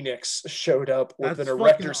phoenix showed up with an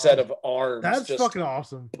erector set of arms. That's just fucking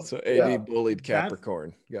awesome. So AD bullied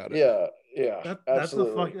Capricorn. Got it. Yeah. That's the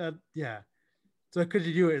fuck. So could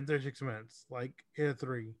you do it in 36 minutes? Like hit a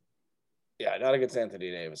 3? Yeah, not against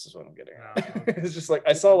Anthony Davis is what I'm getting at. It's just like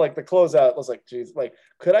I saw the closeout. I was like, geez,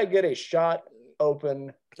 could I get a shot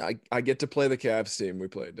open? I get to play the Cavs team we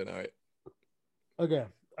played tonight. Okay.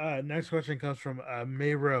 Next question comes from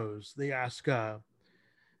May Rose. They ask,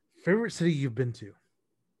 favorite city you've been to?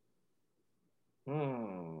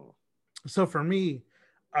 So for me,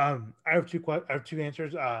 I have two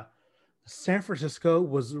answers. San Francisco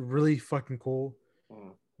was really fucking cool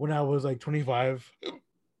when I was like 25.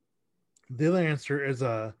 The other answer is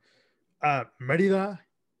Merida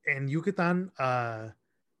and Yucatan,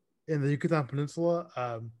 in the Yucatan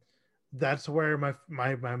Peninsula. That's where my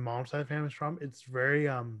mom's side of family is from. It's very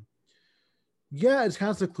it's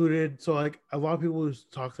kind of secluded. So like a lot of people who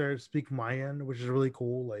talk there speak Mayan, which is really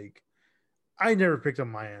cool. Like I never picked up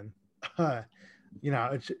Mayan.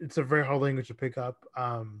 It's a very hard language to pick up.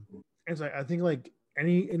 It's like I think like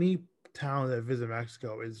any town that visit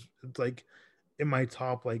Mexico it's like in my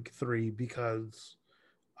top 3 because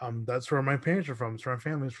that's where my parents are from. It's where my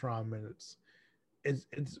family's from, and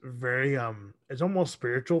it's very it's almost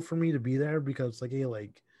spiritual for me to be there because my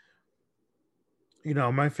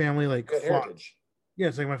family fought. Yeah,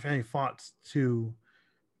 it's like my family fought to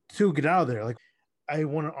get out of there. Like I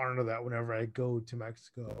want to honor that whenever I go to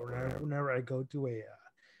Mexico or whenever I go to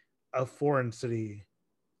a foreign city.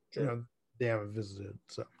 Sure. They haven't visited.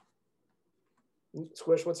 So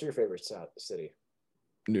Squish, what's your favorite city?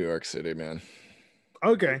 New York City, man.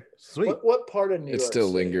 Okay, sweet. What part of New York? It still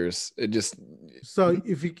City? lingers. It just. So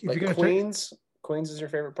if you're gonna Queens, Queens is your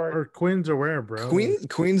favorite part, or Queens or where, bro?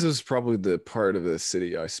 Queens is probably the part of the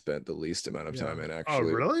city I spent the least amount of time in.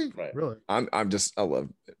 Actually, oh really? Right. Really? I love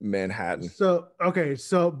Manhattan. So okay,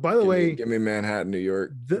 so by the way, give me Manhattan, New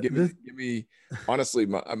York. Give me. Honestly,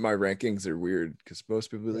 my rankings are weird because most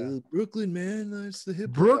people are like, Brooklyn, man, that's the hip.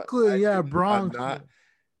 Brooklyn, Bronx. I'm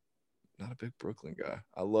not a big Brooklyn guy.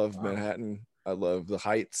 I love Manhattan. I love the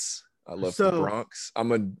Heights. I love the Bronx.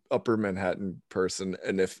 I'm an upper Manhattan person.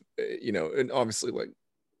 And if, and obviously like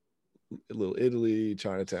a little Italy,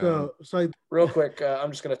 Chinatown. So real quick,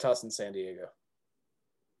 I'm just going to toss in San Diego.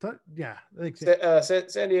 San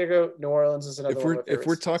Diego, New Orleans is another one. If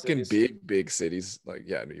we're talking big cities, like,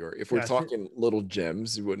 New York. If we're talking little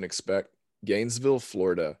gems you wouldn't expect, Gainesville,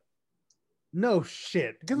 Florida. No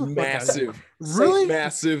shit. Get the massive, fuck out of here. Really?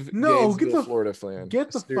 Massive. No, Gainesville, Florida fan.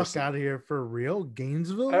 Get the fuck out of here for real,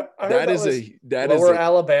 Gainesville. That is lower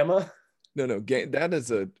Alabama. No, that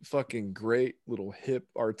is a fucking great little hip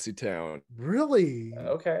artsy town. Really?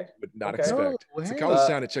 Okay. Would not expect. No it's a college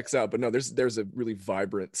town. It checks out, but no, there's a really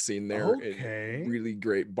vibrant scene there. Okay. And really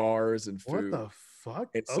great bars and food. What the fuck?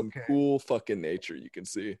 And some cool fucking nature you can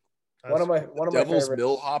see. One of my Devil's favorites.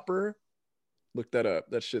 Mill Hopper. Look that up.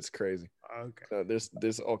 That shit's crazy. Okay. So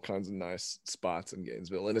there's all kinds of nice spots in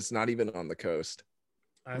Gainesville, and it's not even on the coast.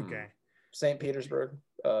 Okay. St. Petersburg,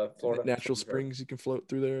 Florida. Natural springs you can float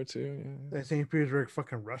through there too. Yeah. St. Petersburg,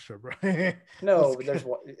 fucking Russia, bro. No, there's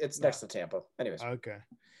one. It's next to Tampa. Anyways. Okay.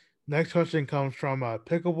 Next question comes from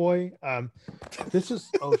Pickle Boy. This is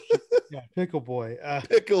shit. Yeah, Pickle Boy.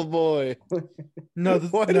 Pickle Boy. No,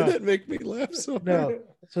 why did that make me laugh so hard? No.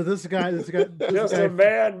 So this guy, just a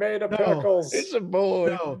man made of pickles. It's a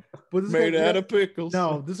boy. No, but this made guy, out of pickles.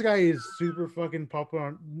 No, this guy is super fucking popular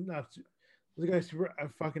on. This guy's super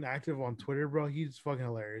fucking active on Twitter, bro. He's fucking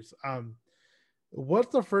hilarious.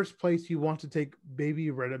 What's the first place you want to take baby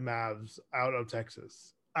Reddit Mavs out of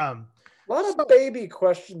Texas? A lot of baby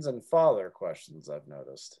questions and father questions I've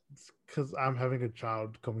noticed. Because I'm having a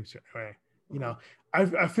child coming soon. Anyway, you know,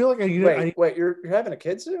 I feel like I need. Wait, you're having a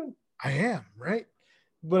kid soon? I am, right?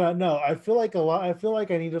 But no, I feel like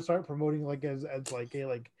I need to start promoting like as like a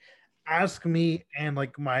like ask me and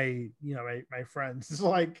like my my friends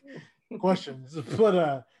like questions.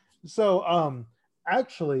 But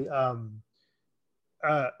actually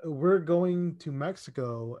we're going to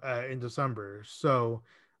Mexico in December, so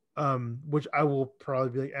which I will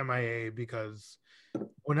probably be like MIA, because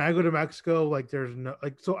when I go to Mexico, like there's no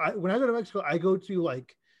like, so when I go to Mexico, I go to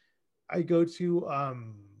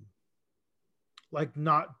like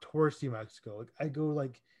not touristy Mexico. Like I go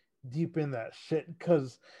like deep in that shit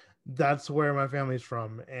because that's where my family's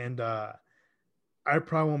from, and I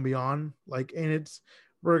probably won't be on like, and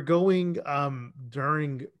we're going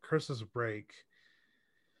during Christmas break,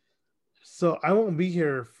 so I won't be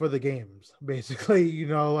here for the games basically. You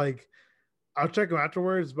know, like I'll check them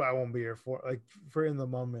afterwards, but I won't be here for in the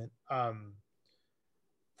moment. And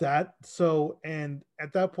at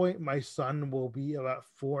that point my son will be about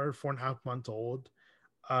 4.5 months old.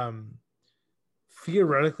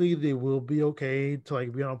 Theoretically they will be okay to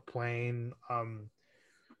like be on a plane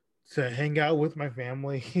to hang out with my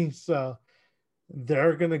family. So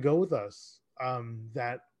they're gonna go with us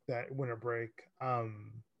that winter break.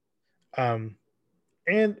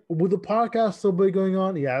 And will the podcast still be going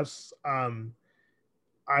on? Yes.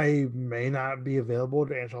 I may not be available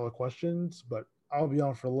to answer all the questions, but I'll be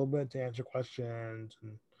on for a little bit to answer questions.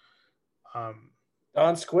 And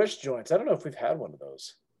Don Squish joints. I don't know if we've had one of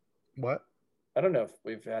those. What? I don't know if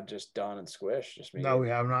we've had just Don and Squish. Just me. No, we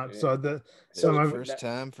have not. Yeah. So my first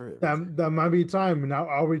time for that might be time, and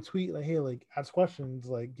I'll retweet like, hey, like ask questions,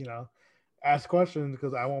 like ask questions,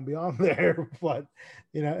 because I won't be on there, but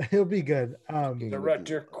it'll be good. Direct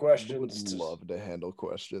your questions. Would love to handle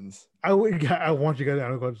questions. I want you guys to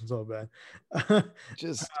handle questions so bad.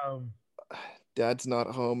 Just Dad's not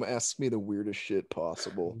home. Ask me the weirdest shit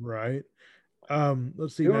possible. Right.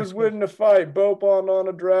 Let's see. Who's winning a fight? Bopon on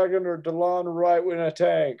a dragon or Delon Wright in a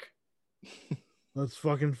tank? Let's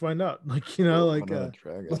fucking find out. Like like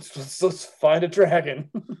let's find a dragon.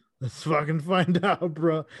 Let's fucking find out,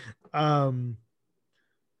 bro. Fuck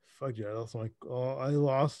yeah, I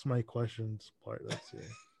lost my questions part. Let's see.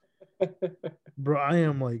 Bro, I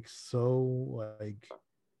am like so like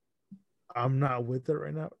I'm not with it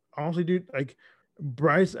right now. Honestly, dude, like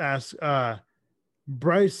Bryce asks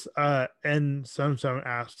and some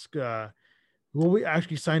asks, will we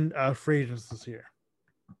actually sign free agents this year?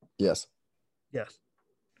 Yes.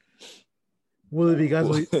 Will it be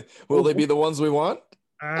guys? Will they be the ones we want?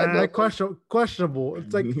 Questionable.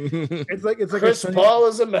 It's like Chris Paul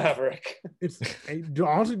is a Maverick.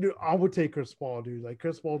 Honestly, dude, I would take Chris Paul, dude. Like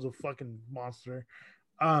Chris Paul's a fucking monster.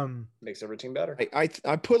 Makes every team better. I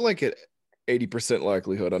put like an 80%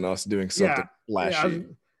 likelihood on us doing something flashy.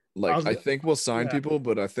 I think we'll sign people,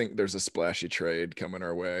 but I think there's a splashy trade coming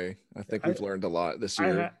our way. I think we've learned a lot this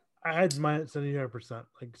year. I had mine at 75%,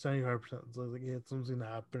 like 75%. So like, yeah, something's gonna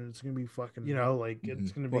happen. It's gonna be fucking,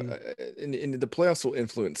 it's gonna be. And the playoffs will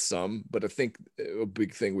influence some, but I think a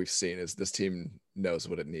big thing we've seen is this team knows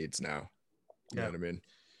what it needs now. You know what I mean?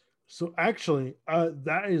 So actually,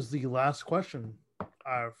 that is the last question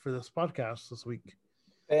for this podcast this week.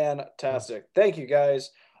 Fantastic. Thank you,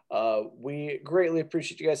 guys. We greatly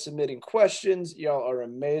appreciate you guys submitting questions. Y'all are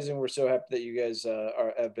amazing. We're so happy that you guys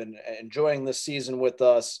have been enjoying this season with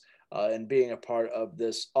us and being a part of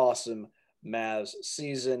this awesome Mavs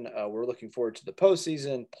season. We're looking forward to the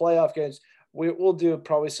postseason playoff games. We'll do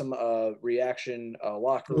probably some reaction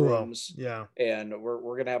locker rooms. Yeah. And we're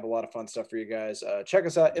going to have a lot of fun stuff for you guys. Check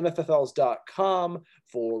us out, mffls.com,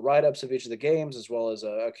 for write-ups of each of the games, as well as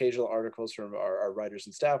occasional articles from our writers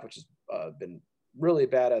and staff, which has been really a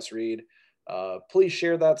badass read. Please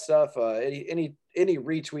share that stuff. Any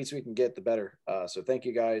retweets we can get, the better. So thank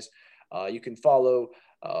you guys. You can follow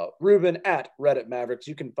Ruben at Reddit Mavericks.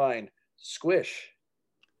 You can find Squish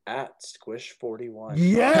at Squish41.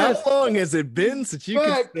 Yes. How long has it been since you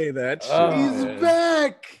could say that? He's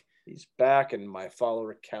back. He's back, and my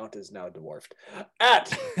follower count is now dwarfed. At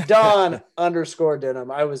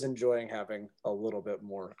Don_Denim. I was enjoying having a little bit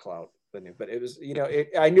more clout than you, but it was,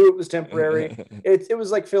 I knew it was temporary. It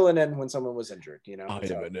was like filling in when someone was injured, I am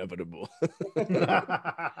inevitable.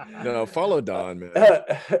 No, follow Don, man.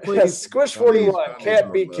 Squish41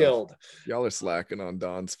 can't be killed. Y'all are slacking on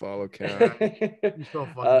Don's follow count. You're so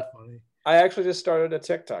fucking funny. I actually just started a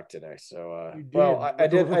TikTok today, so I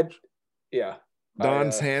did. Yeah.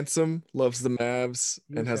 Don's handsome, loves the Mavs,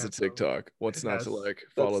 and has a TikTok. What's not to like?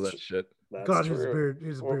 Follow that shit. God, his beard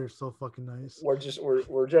is so fucking nice. We're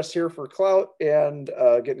just here for clout and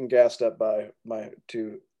getting gassed up by my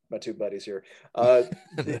two buddies here.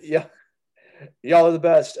 Yeah, y'all are the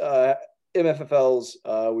best.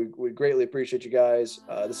 MFFLs, we greatly appreciate you guys.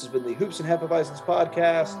 This has been the Hoops and Hefeweizens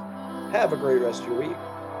podcast. Have a great rest of your week.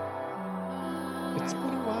 It's been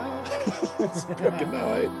a while. It's good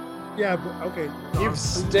night. Yeah, but okay. You've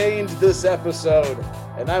stained this episode,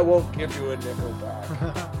 and I won't give you a nickel back.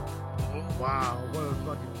 Wow, what a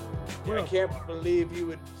fucking... I can't believe you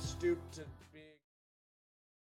would stoop to